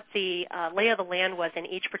kind of what the lay of the land was in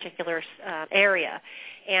each particular area.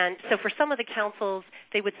 And so for some of the councils,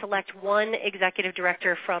 they would select one executive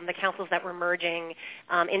director from the councils that were merging.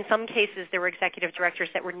 In some cases, there were executive directors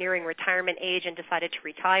that were nearing retirement age and decided to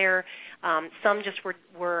retire. Some just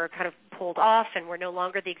were kind of pulled off and were no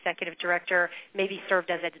longer the executive director, maybe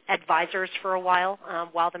served as advisors for a while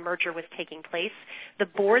the merger was taking place. The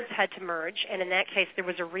boards had to merge, and in that case, there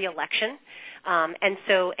was a re-election. And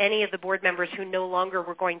so any of the board members who no longer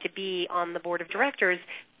were going to be on the board of directors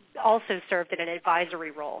also served in an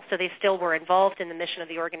advisory role. So they still were involved in the mission of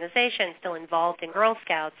the organization, still involved in Girl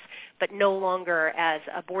Scouts, but no longer as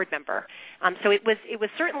a board member. So it was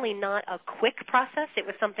certainly not a quick process. It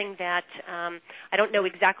was something that I don't know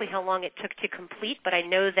exactly how long it took to complete, but I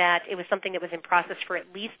know that it was something that was in process for at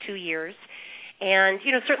least 2 years. And,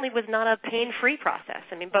 certainly was not a pain-free process.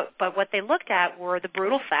 I mean, but what they looked at were the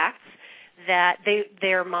brutal facts that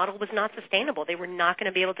their model was not sustainable. They were not going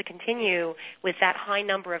to be able to continue with that high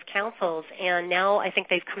number of councils, and now I think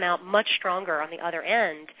they've come out much stronger on the other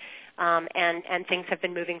end, and things have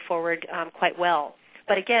been moving forward quite well.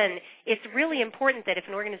 But again, it's really important that if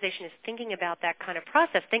an organization is thinking about that kind of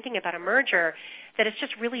process, thinking about a merger, that it's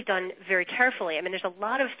just really done very carefully. I mean, there's a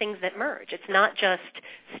lot of things that merge. It's not just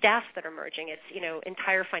staffs that are merging. It's,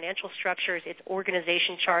 entire financial structures. It's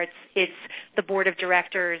organization charts. It's the board of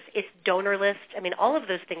directors. It's donor lists. I mean, all of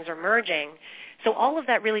those things are merging. So all of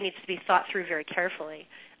that really needs to be thought through very carefully.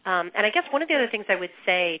 And I guess one of the other things I would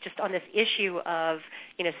say just on this issue of,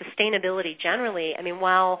 sustainability generally, I mean,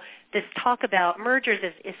 while this talk about mergers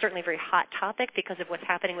is certainly a very hot topic because of what's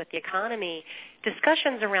happening with the economy,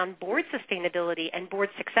 discussions around board sustainability and board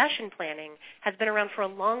succession planning has been around for a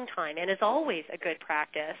long time and is always a good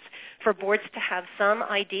practice for boards to have some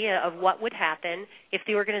idea of what would happen if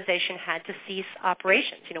the organization had to cease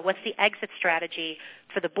operations. What's the exit strategy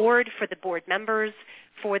for the board members,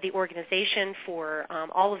 for the organization, for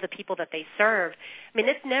all of the people that they serve. I mean,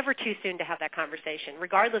 it's never too soon to have that conversation,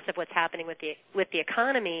 regardless of what's happening with the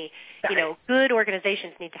economy. Good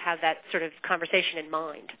organizations need to have that sort of conversation in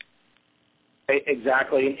mind.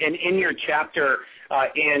 Exactly. And in your chapter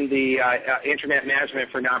in the Internet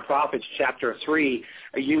Management for Nonprofits, Chapter 3,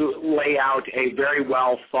 you lay out a very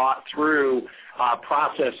well thought through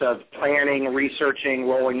process of planning, researching,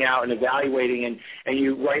 rolling out, and evaluating. And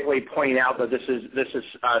you rightly point out that this is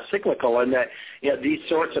cyclical, and that these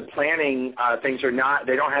sorts of planning things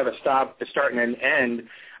they don't have a start and an end.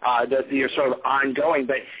 That you're sort of ongoing.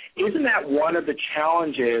 But isn't that one of the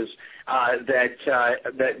challenges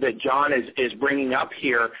that John is bringing up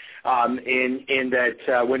here in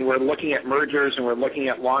that when we're looking at mergers and we're looking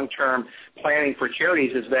at long-term planning for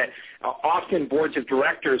charities, is that often boards of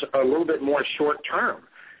directors are a little bit more short-term,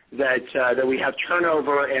 that we have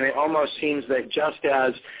turnover, and it almost seems that just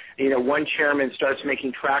as one chairman starts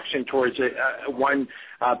making traction towards one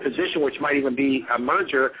position, which might even be a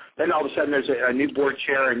merger, then all of a sudden there's a new board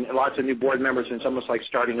chair and lots of new board members, and it's almost like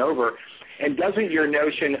starting over. And doesn't your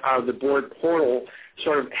notion of the board portal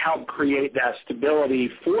sort of help create that stability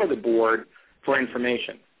for the board for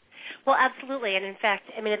information? Well, absolutely. And in fact,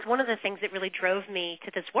 I mean, it's one of the things that really drove me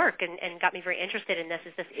to this work and got me very interested in this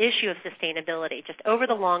is this issue of sustainability, just over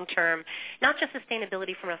the long term, not just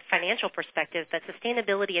sustainability from a financial perspective, but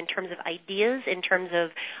sustainability in terms of ideas, in terms of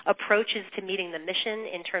approaches to meeting the mission,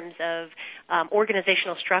 in terms of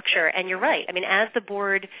organizational structure. And you're right. I mean, as the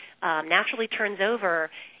board naturally turns over,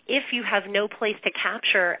 if you have no place to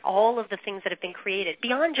capture all of the things that have been created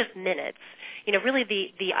beyond just minutes, really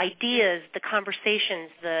the ideas, the conversations,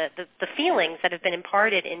 the feelings that have been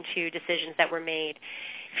imparted into decisions that were made,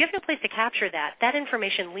 if you have no place to capture that, that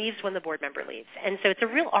information leaves when the board member leaves. And so it's a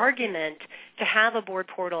real argument to have a board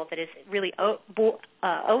portal that is really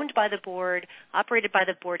owned by the board, operated by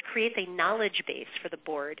the board, creates a knowledge base for the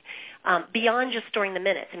board beyond just storing the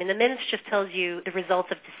minutes. I mean, the minutes just tells you the results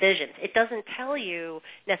of decisions. It doesn't tell you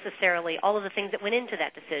necessarily all of the things that went into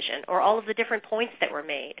that decision or all of the different points that were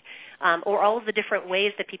made or all of the different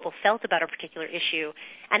ways that people felt about a particular issue.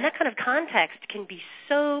 And that kind of context can be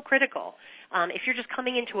so critical. If you're just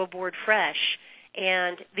coming into a board fresh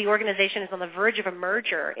and the organization is on the verge of a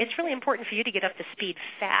merger, it's really important for you to get up to speed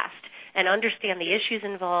fast and understand the issues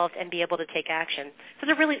involved and be able to take action. So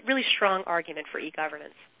it's a really, really strong argument for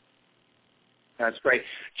e-governance. That's great.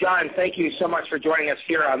 John, thank you so much for joining us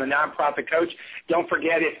here on the Nonprofit Coach. Don't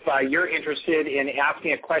forget, if you're interested in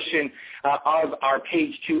asking a question of our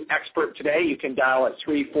Page 2 expert today, you can dial at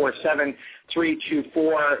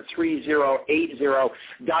 347-324-3080.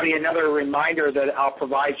 Dottie, another reminder that I'll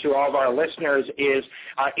provide to all of our listeners is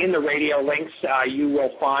in the radio links, you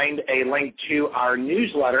will find a link to our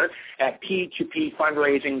newsletter at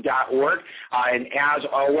p2pfundraising.org. And as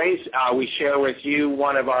always, we share with you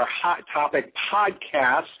one of our Hot Topic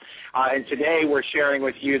podcasts. And today we're sharing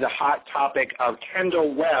with you the hot topic of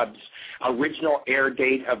Kendall Webb's original air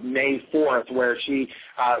date of May 4th, where she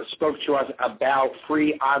spoke to us about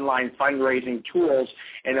free online fundraising tools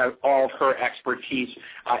and all of her expertise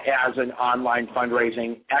as an online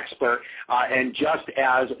fundraising expert. And just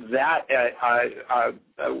as that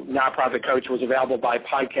Nonprofit Coach was available by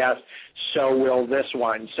podcast, so will this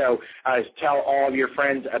one. So tell all of your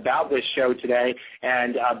friends about this show today,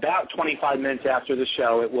 and about 25 minutes after the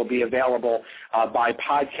show, it will be available by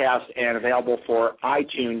podcast and available for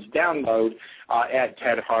iTunes download at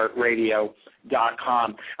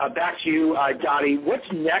tedhartradio.com. Back to you, Dottie. What's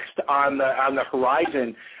next on the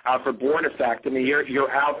horizon for Board Effect? I mean,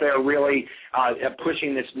 you're out there really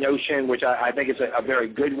pushing this notion, which I think is a very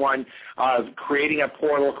good one, of creating a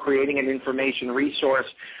portal, creating an information resource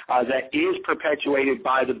that is perpetuated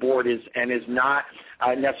by the board and is not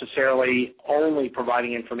necessarily only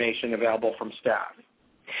providing information available from staff.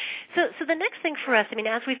 So the next thing for us, I mean,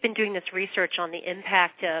 as we've been doing this research on the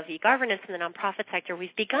impact of e-governance in the nonprofit sector,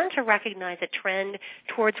 we've begun to recognize a trend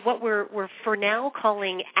towards what we're for now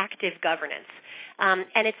calling active governance. And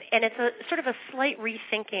it's a sort of a slight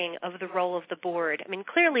rethinking of the role of the board. I mean,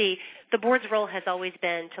 clearly the board's role has always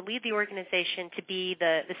been to lead the organization, to be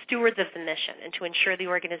the stewards of the mission, and to ensure the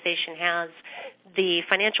organization has the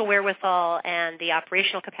financial wherewithal and the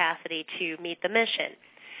operational capacity to meet the mission.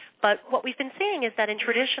 But what we've been seeing is that in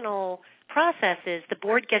traditional processes, the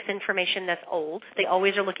board gets information that's old. They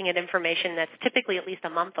always are looking at information that's typically at least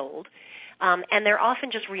a month old. And they're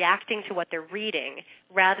often just reacting to what they're reading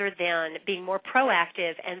rather than being more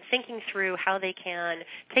proactive and thinking through how they can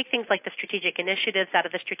take things like the strategic initiatives out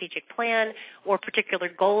of the strategic plan or particular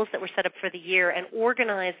goals that were set up for the year and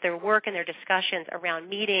organize their work and their discussions around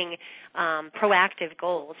meeting proactive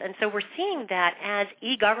goals. And so we're seeing that as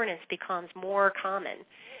e-governance becomes more common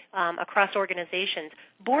across organizations,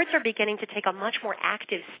 boards are beginning to take a much more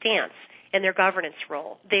active stance in their governance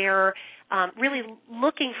role. They're really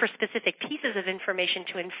looking for specific pieces of information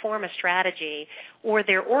to inform a strategy, or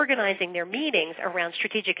they're organizing their meetings around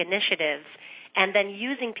strategic initiatives and then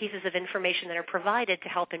using pieces of information that are provided to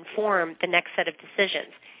help inform the next set of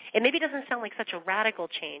decisions. It maybe doesn't sound like such a radical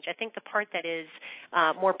change. I think the part that is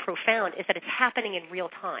more profound is that it's happening in real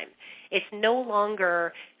time. It's no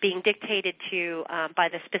longer being dictated to by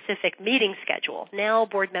the specific meeting schedule. Now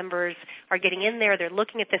board members are getting in there. They're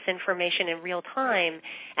looking at this information in real time,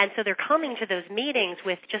 and so they're coming to those meetings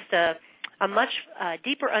with just a much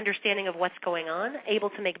deeper understanding of what's going on, able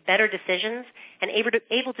to make better decisions, and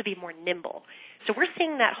able to be more nimble. So we're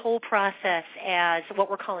seeing that whole process as what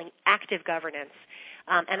we're calling active governance.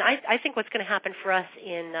 And I think what's going to happen for us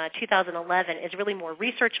in 2011 is really more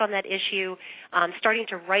research on that issue, starting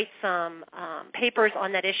to write some papers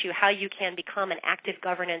on that issue, how you can become an active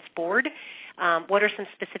governance board, what are some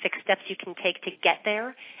specific steps you can take to get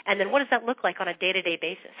there, and then what does that look like on a day-to-day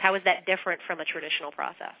basis? How is that different from a traditional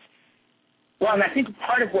process? Well, and I think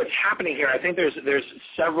part of what's happening here, I think there's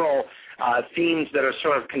several themes that are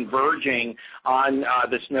sort of converging on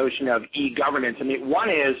this notion of e-governance. I mean, one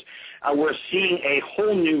is we're seeing a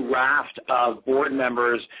whole new raft of board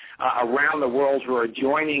members around the world who are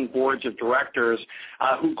joining boards of directors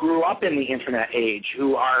who grew up in the Internet age,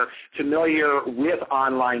 who are familiar with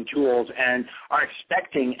online tools and are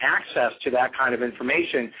expecting access to that kind of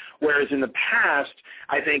information, whereas in the past,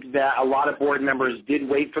 I think that a lot of board members did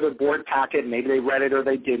wait for the board packet. Maybe they read it or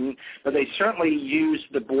they didn't, but they certainly used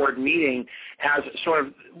the board meeting meeting as sort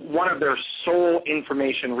of one of their sole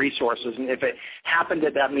information resources. And if it happened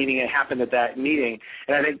at that meeting, it happened at that meeting.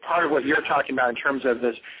 And I think part of what you're talking about in terms of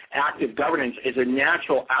this active governance is a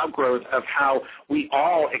natural outgrowth of how we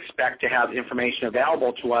all expect to have information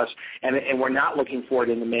available to us, and we're not looking for it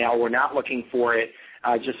in the mail. We're not looking for it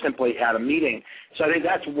just simply at a meeting. So I think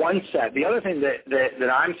that's one set. The other thing that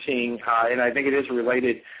I'm seeing, and I think it is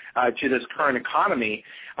related to this current economy,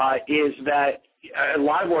 is that a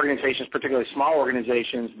lot of organizations, particularly small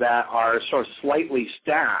organizations that are sort of slightly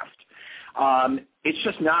staffed, it's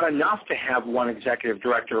just not enough to have one executive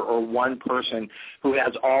director or one person who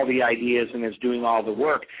has all the ideas and is doing all the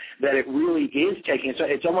work, that it really is taking, so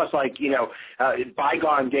it's almost like,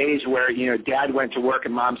 bygone days where, dad went to work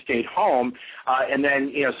and mom stayed home, and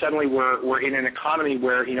then, suddenly we're in an economy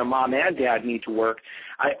where, mom and dad need to work.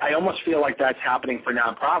 I almost feel like that's happening for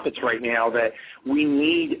nonprofits right now, that we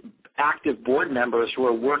need active board members who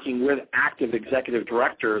are working with active executive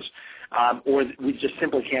directors, or we just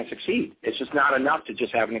simply can't succeed. It's just not enough to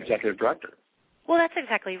just have an executive director. Well, that's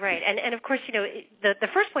exactly right. And of course, the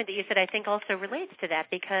first point that you said I think also relates to that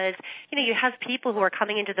because, you have people who are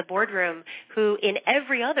coming into the boardroom who in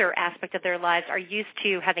every other aspect of their lives are used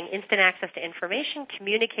to having instant access to information,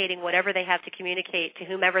 communicating whatever they have to communicate to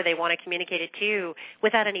whomever they want to communicate it to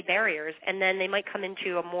without any barriers. And then they might come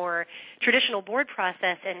into a more traditional board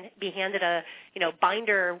process and be handed a,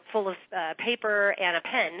 binder full of paper and a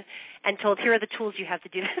pen and told, here are the tools you have to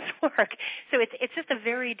do this work. So it's just a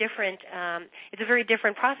very different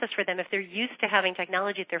process for them. If they're used to having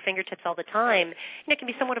technology at their fingertips all the time, it can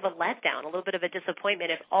be somewhat of a letdown, a little bit of a disappointment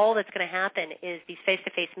if all that's going to happen is these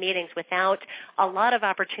face-to-face meetings without a lot of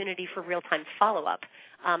opportunity for real-time follow-up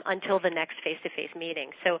until the next face-to-face meeting.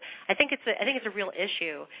 So I think it's a real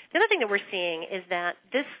issue. The other thing that we're seeing is that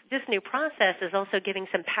this new process is also giving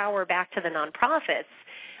some power back to the nonprofits.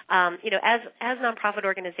 As nonprofit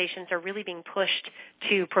organizations are really being pushed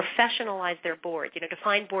to professionalize their board, to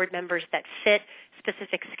find board members that fit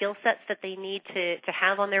specific skill sets that they need to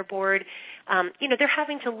have on their board, they're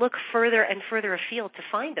having to look further and further afield to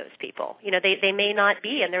find those people. They may not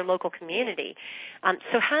be in their local community.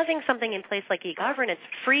 So having something in place like eGovernance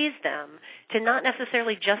frees them to not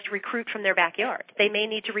necessarily just recruit from their backyard. They may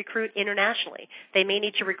need to recruit internationally. They may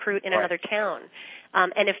need to recruit in another town.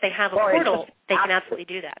 And if they have a portal, they can absolutely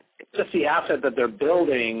do that. Just the asset that they're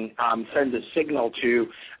building sends a signal to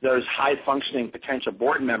those high-functioning potential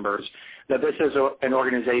board members that this is an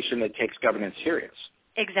organization that takes governance serious.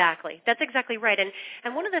 Exactly. That's exactly right.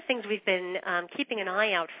 And one of the things we've been keeping an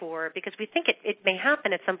eye out for, because we think it may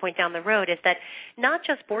happen at some point down the road, is that not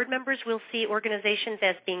just board members will see organizations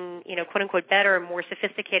as being, quote-unquote, better and more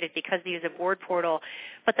sophisticated because they use a board portal,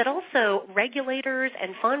 but that also regulators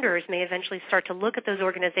and funders may eventually start to look at those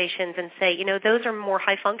organizations and say, those are more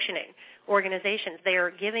high-functioning organizations. They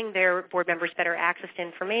are giving their board members better access to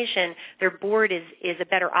information. Their board is a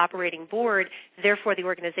better operating board. Therefore, the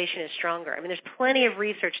organization is stronger. I mean, there's plenty of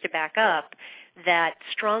research to back up that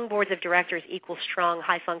strong boards of directors equal strong,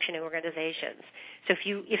 high-functioning organizations. So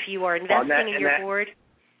if you are investing in your board,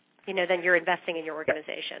 then you're investing in your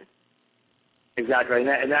organization. Exactly,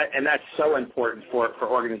 and that's so important for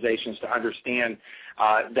organizations to understand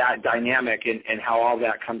that dynamic and how all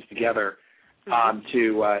that comes together.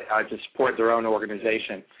 To support their own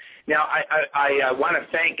organization. Now, I want to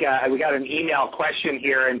thank, we got an email question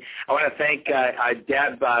here, and I want to thank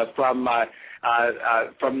Deb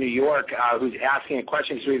from New York who's asking a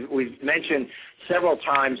question. So we've mentioned several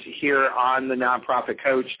times here on the Nonprofit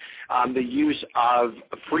Coach the use of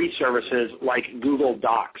free services like Google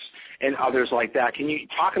Docs and others like that. Can you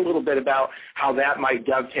talk a little bit about how that might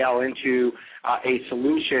dovetail into a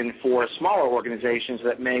solution for smaller organizations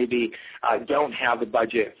that maybe don't have the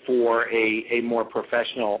budget for a more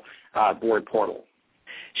professional board portal?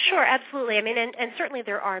 Sure, absolutely. I mean, and certainly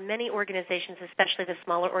there are many organizations, especially the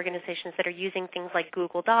smaller organizations, that are using things like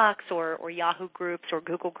Google Docs or Yahoo Groups or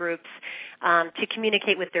Google Groups to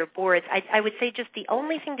communicate with their boards. I would say just the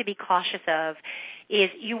only thing to be cautious of is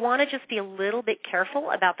you want to just be a little bit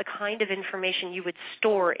careful about the kind of information you would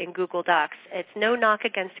store in Google Docs. It's no knock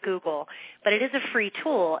against Google, but it is a free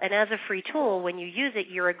tool, and as a free tool, when you use it,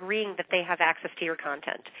 you're agreeing that they have access to your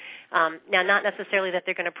content. Now, not necessarily that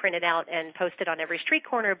they're going to print it out and post it on every street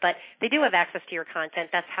corner, but they do have access to your content.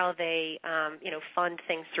 That's how they, fund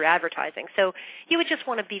things through advertising. So you would just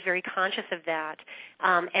want to be very conscious of that.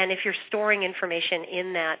 And if you're storing information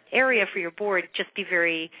in that area for your board, just be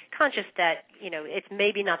very conscious that, it's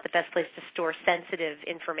maybe not the best place to store sensitive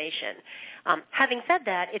information. Having said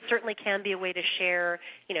that, it certainly can be a way to share,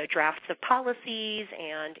 drafts of policies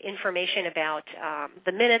and information about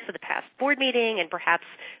the minutes of the past board meeting and perhaps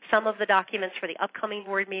some of the documents for the upcoming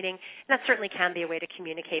board meeting. And that certainly can be a way to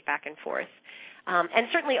communicate back and forth. And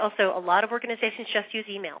certainly also a lot of organizations just use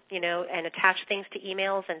email, and attach things to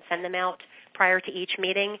emails and send them out prior to each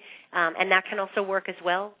meeting, and that can also work as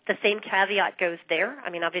well. The same caveat goes there. I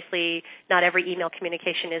mean, obviously not every email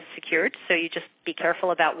communication is secured, so you just be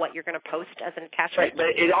careful about what you're going to post as an attachment. Right,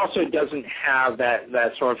 but it also doesn't have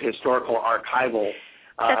that sort of historical archival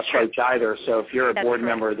approach either. So if you're a board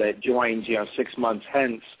member that joins, 6 months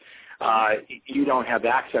hence, you don't have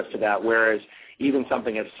access to that, whereas even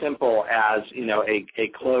something as simple as,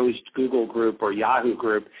 a closed Google group or Yahoo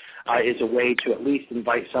group is a way to at least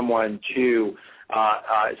invite someone to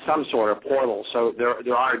some sort of portal. So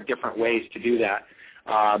there are different ways to do that.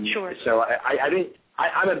 Sure. So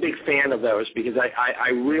I'm a big fan of those because I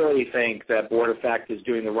really think that Board Effect is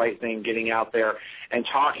doing the right thing, getting out there and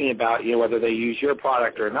talking about, whether they use your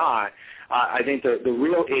product or not. I think the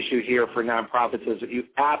real issue here for nonprofits is that you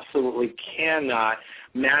absolutely cannot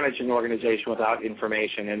manage an organization without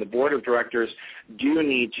information, and the board of directors do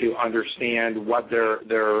need to understand what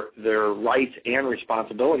their rights and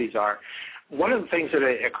responsibilities are. One of the things that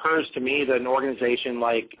occurs to me that an organization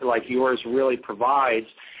like yours really provides,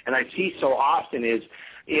 and I see so often, is,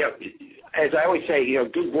 as I always say,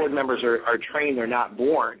 good board members are trained, they're not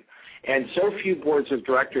born. And so few boards of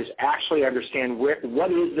directors actually understand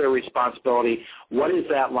what is their responsibility, what is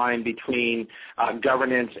that line between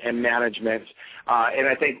governance and management. And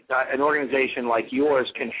I think an organization like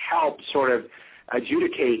yours can help sort of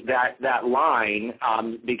adjudicate that line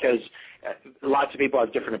because lots of people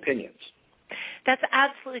have different opinions. That's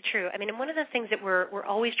absolutely true. I mean, and one of the things that we're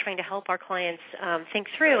always trying to help our clients think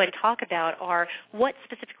through and talk about are what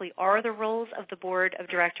specifically are the roles of the board of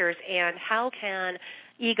directors and how can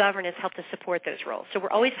eGovernance help to support those roles. So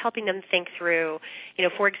we're always helping them think through,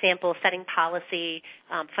 for example, setting policy,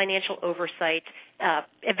 financial oversight,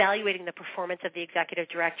 evaluating the performance of the executive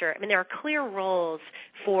director. I mean, there are clear roles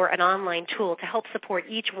for an online tool to help support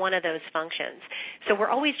each one of those functions. So we're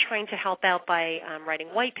always trying to help out by writing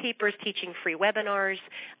white papers, teaching free webinars,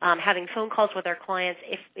 having phone calls with our clients.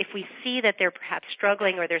 If we see that they're perhaps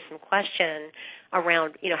struggling or there's some question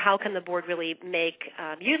around, how can the board really make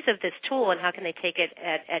use of this tool and how can they take it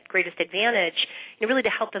at greatest advantage, really to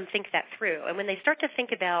help them think that through. And when they start to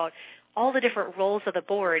think about all the different roles of the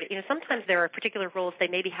board, sometimes there are particular roles they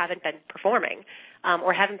maybe haven't been performing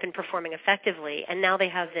or haven't been performing effectively, and now they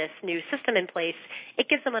have this new system in place. It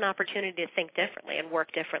gives them an opportunity to think differently and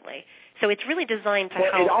work differently. So it's really designed to help.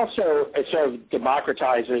 It also sort of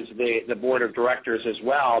democratizes the board of directors as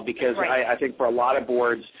well because right. I think for a lot of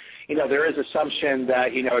boards, there is assumption that,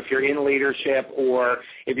 if you're in leadership or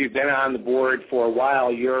if you've been on the board for a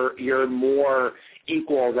while, you're more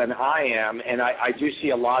equal than I am. And I do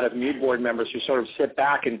see a lot of new board members who sort of sit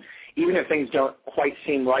back and even if things don't quite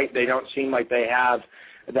seem right, they don't seem like they have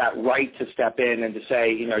that right to step in and to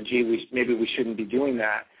say, gee, maybe we shouldn't be doing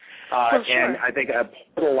that. Well, sure. And I think a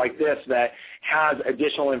portal like this that has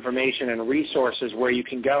additional information and resources where you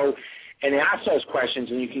can go and ask those questions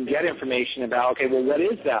and you can get information about, okay, well, what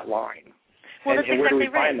is that line? Well, and where do we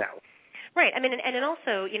find that? Right. I mean, and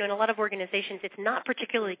also, in a lot of organizations, it's not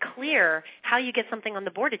particularly clear how you get something on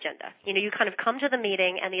the board agenda. You kind of come to the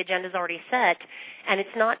meeting and the agenda's already set, and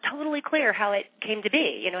it's not totally clear how it came to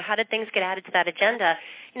be. How did things get added to that agenda?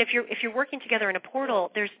 And if you're working together in a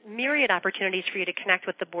portal, there's myriad opportunities for you to connect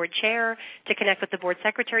with the board chair, to connect with the board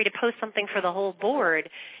secretary, to post something for the whole board.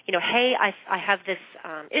 Hey, I have this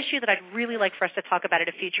issue that I'd really like for us to talk about at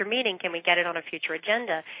a future meeting. Can we get it on a future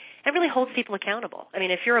agenda? It really holds people accountable. I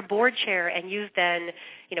mean, if you're a board chair and you've been,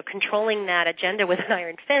 controlling that agenda with an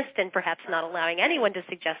iron fist and perhaps not allowing anyone to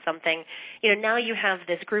suggest something, now you have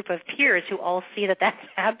this group of peers who all see that that's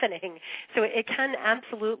happening. So it can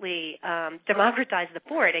absolutely democratize the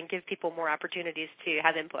board and give people more opportunities to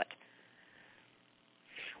have input.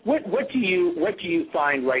 What do you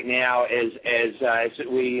find right now as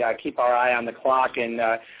we keep our eye on the clock and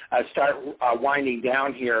start winding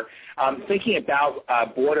down here? Thinking about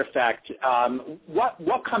board effect,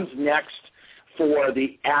 what comes next for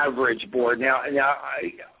the average board? Now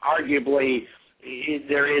arguably,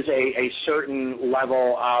 there is a certain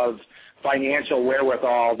level of financial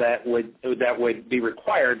wherewithal that would be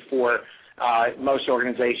required for most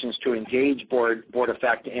organizations to engage board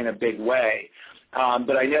effect in a big way.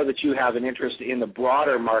 But I know that you have an interest in the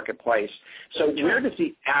broader marketplace. So where does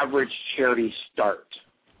the average charity start?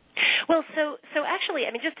 Well, so actually,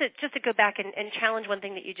 I mean, just to go back and challenge one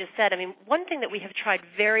thing that you just said, I mean, one thing that we have tried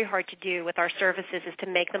very hard to do with our services is to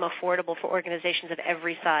make them affordable for organizations of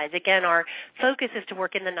every size. Again, our focus is to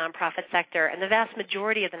work in the nonprofit sector, and the vast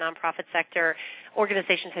majority of the nonprofit sector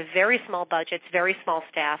organizations have very small budgets, very small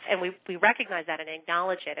staff, and we recognize that and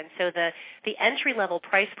acknowledge it. And so the entry-level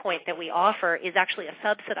price point that we offer is actually a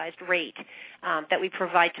subsidized rate that we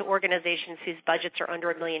provide to organizations whose budgets are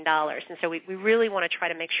under $1 million. And so we really want to try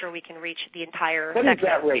to make sure we can reach the entire sector. What is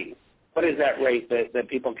that rate? What is that rate that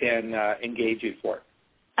people can engage you for?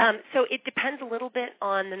 So it depends a little bit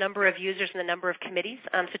on the number of users and the number of committees.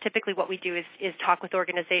 So typically what we do is talk with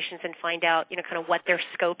organizations and find out, kind of what their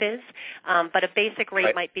scope is. But a basic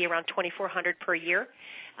rate might be around $2,400 per year.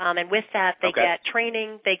 And with that, they get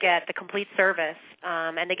training, they get the complete service,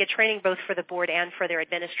 and they get training both for the board and for their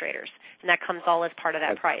administrators. And that comes all as part of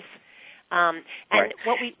that price. And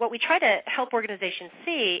what we try to help organizations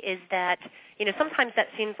see is that, sometimes that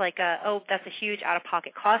seems like that's a huge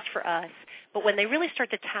out-of-pocket cost for us. But when they really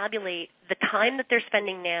start to tabulate the time that they're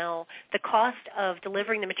spending now, the cost of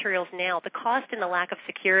delivering the materials now, the cost and the lack of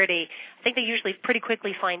security, I think they usually pretty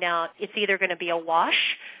quickly find out it's either going to be a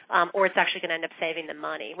wash or it's actually going to end up saving them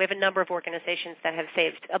money. We have a number of organizations that have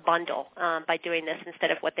saved a bundle by doing this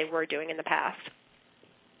instead of what they were doing in the past.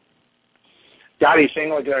 Dottie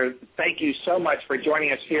Schindlinger, thank you so much for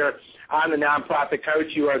joining us here on the Nonprofit Coach.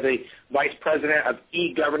 You are the Vice President of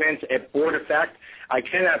eGovernance at Board Effect. I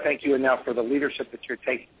cannot thank you enough for the leadership that you're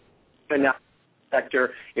taking in the nonprofit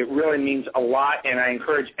sector. It really means a lot, and I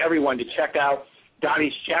encourage everyone to check out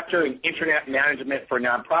Dottie's chapter in Internet Management for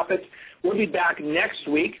Nonprofits. We'll be back next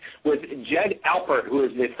week with Jed Alpert, who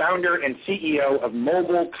is the founder and CEO of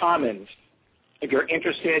Mobile Commons. If you're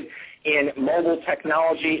interested in mobile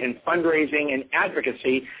technology and fundraising and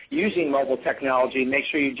advocacy using mobile technology, make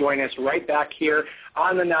sure you join us right back here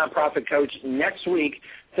on the Nonprofit Coach next week.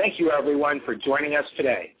 Thank you, everyone, for joining us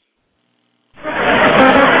today.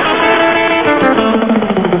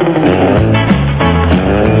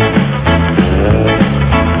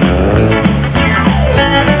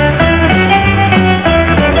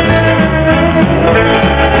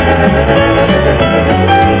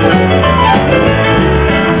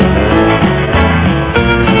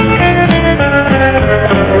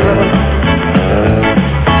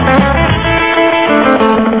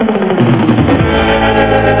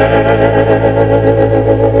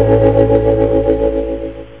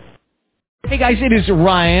 Guys, it is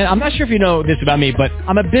Ryan. I'm not sure if you know this about me, but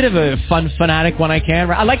I'm a bit of a fun fanatic when I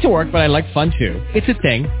can. I like to work, but I like fun too. It's a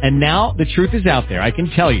thing. And now the truth is out there. I can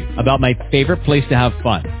tell you about my favorite place to have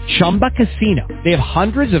fun. Chumba Casino. They have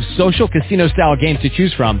hundreds of social casino-style games to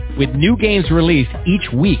choose from with new games released each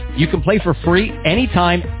week. You can play for free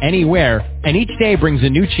anytime, anywhere, and each day brings a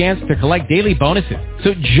new chance to collect daily bonuses.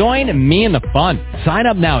 So join me in the fun. Sign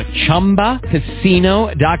up now at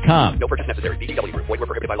ChumbaCasino.com. No purchase necessary. VGW Group. Void where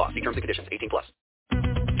prohibited by law. See terms and conditions. 18+.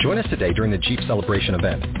 Join us today during the Jeep Celebration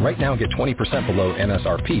event. Right now, get 20% below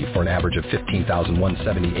MSRP for an average of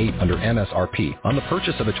 $15,178 under MSRP on the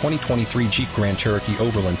purchase of a 2023 Jeep Grand Cherokee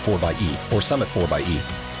Overland 4xE or Summit 4xE.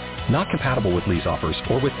 Not compatible with lease offers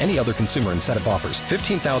or with any other consumer incentive offers.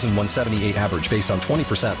 $15,178 average based on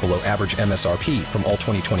 20% below average MSRP from all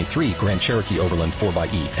 2023 Grand Cherokee Overland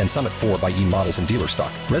 4xE and Summit 4xE models in dealer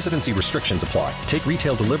stock. Residency restrictions apply. Take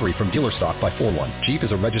retail delivery from dealer stock by 4/1. Jeep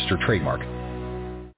is a registered trademark.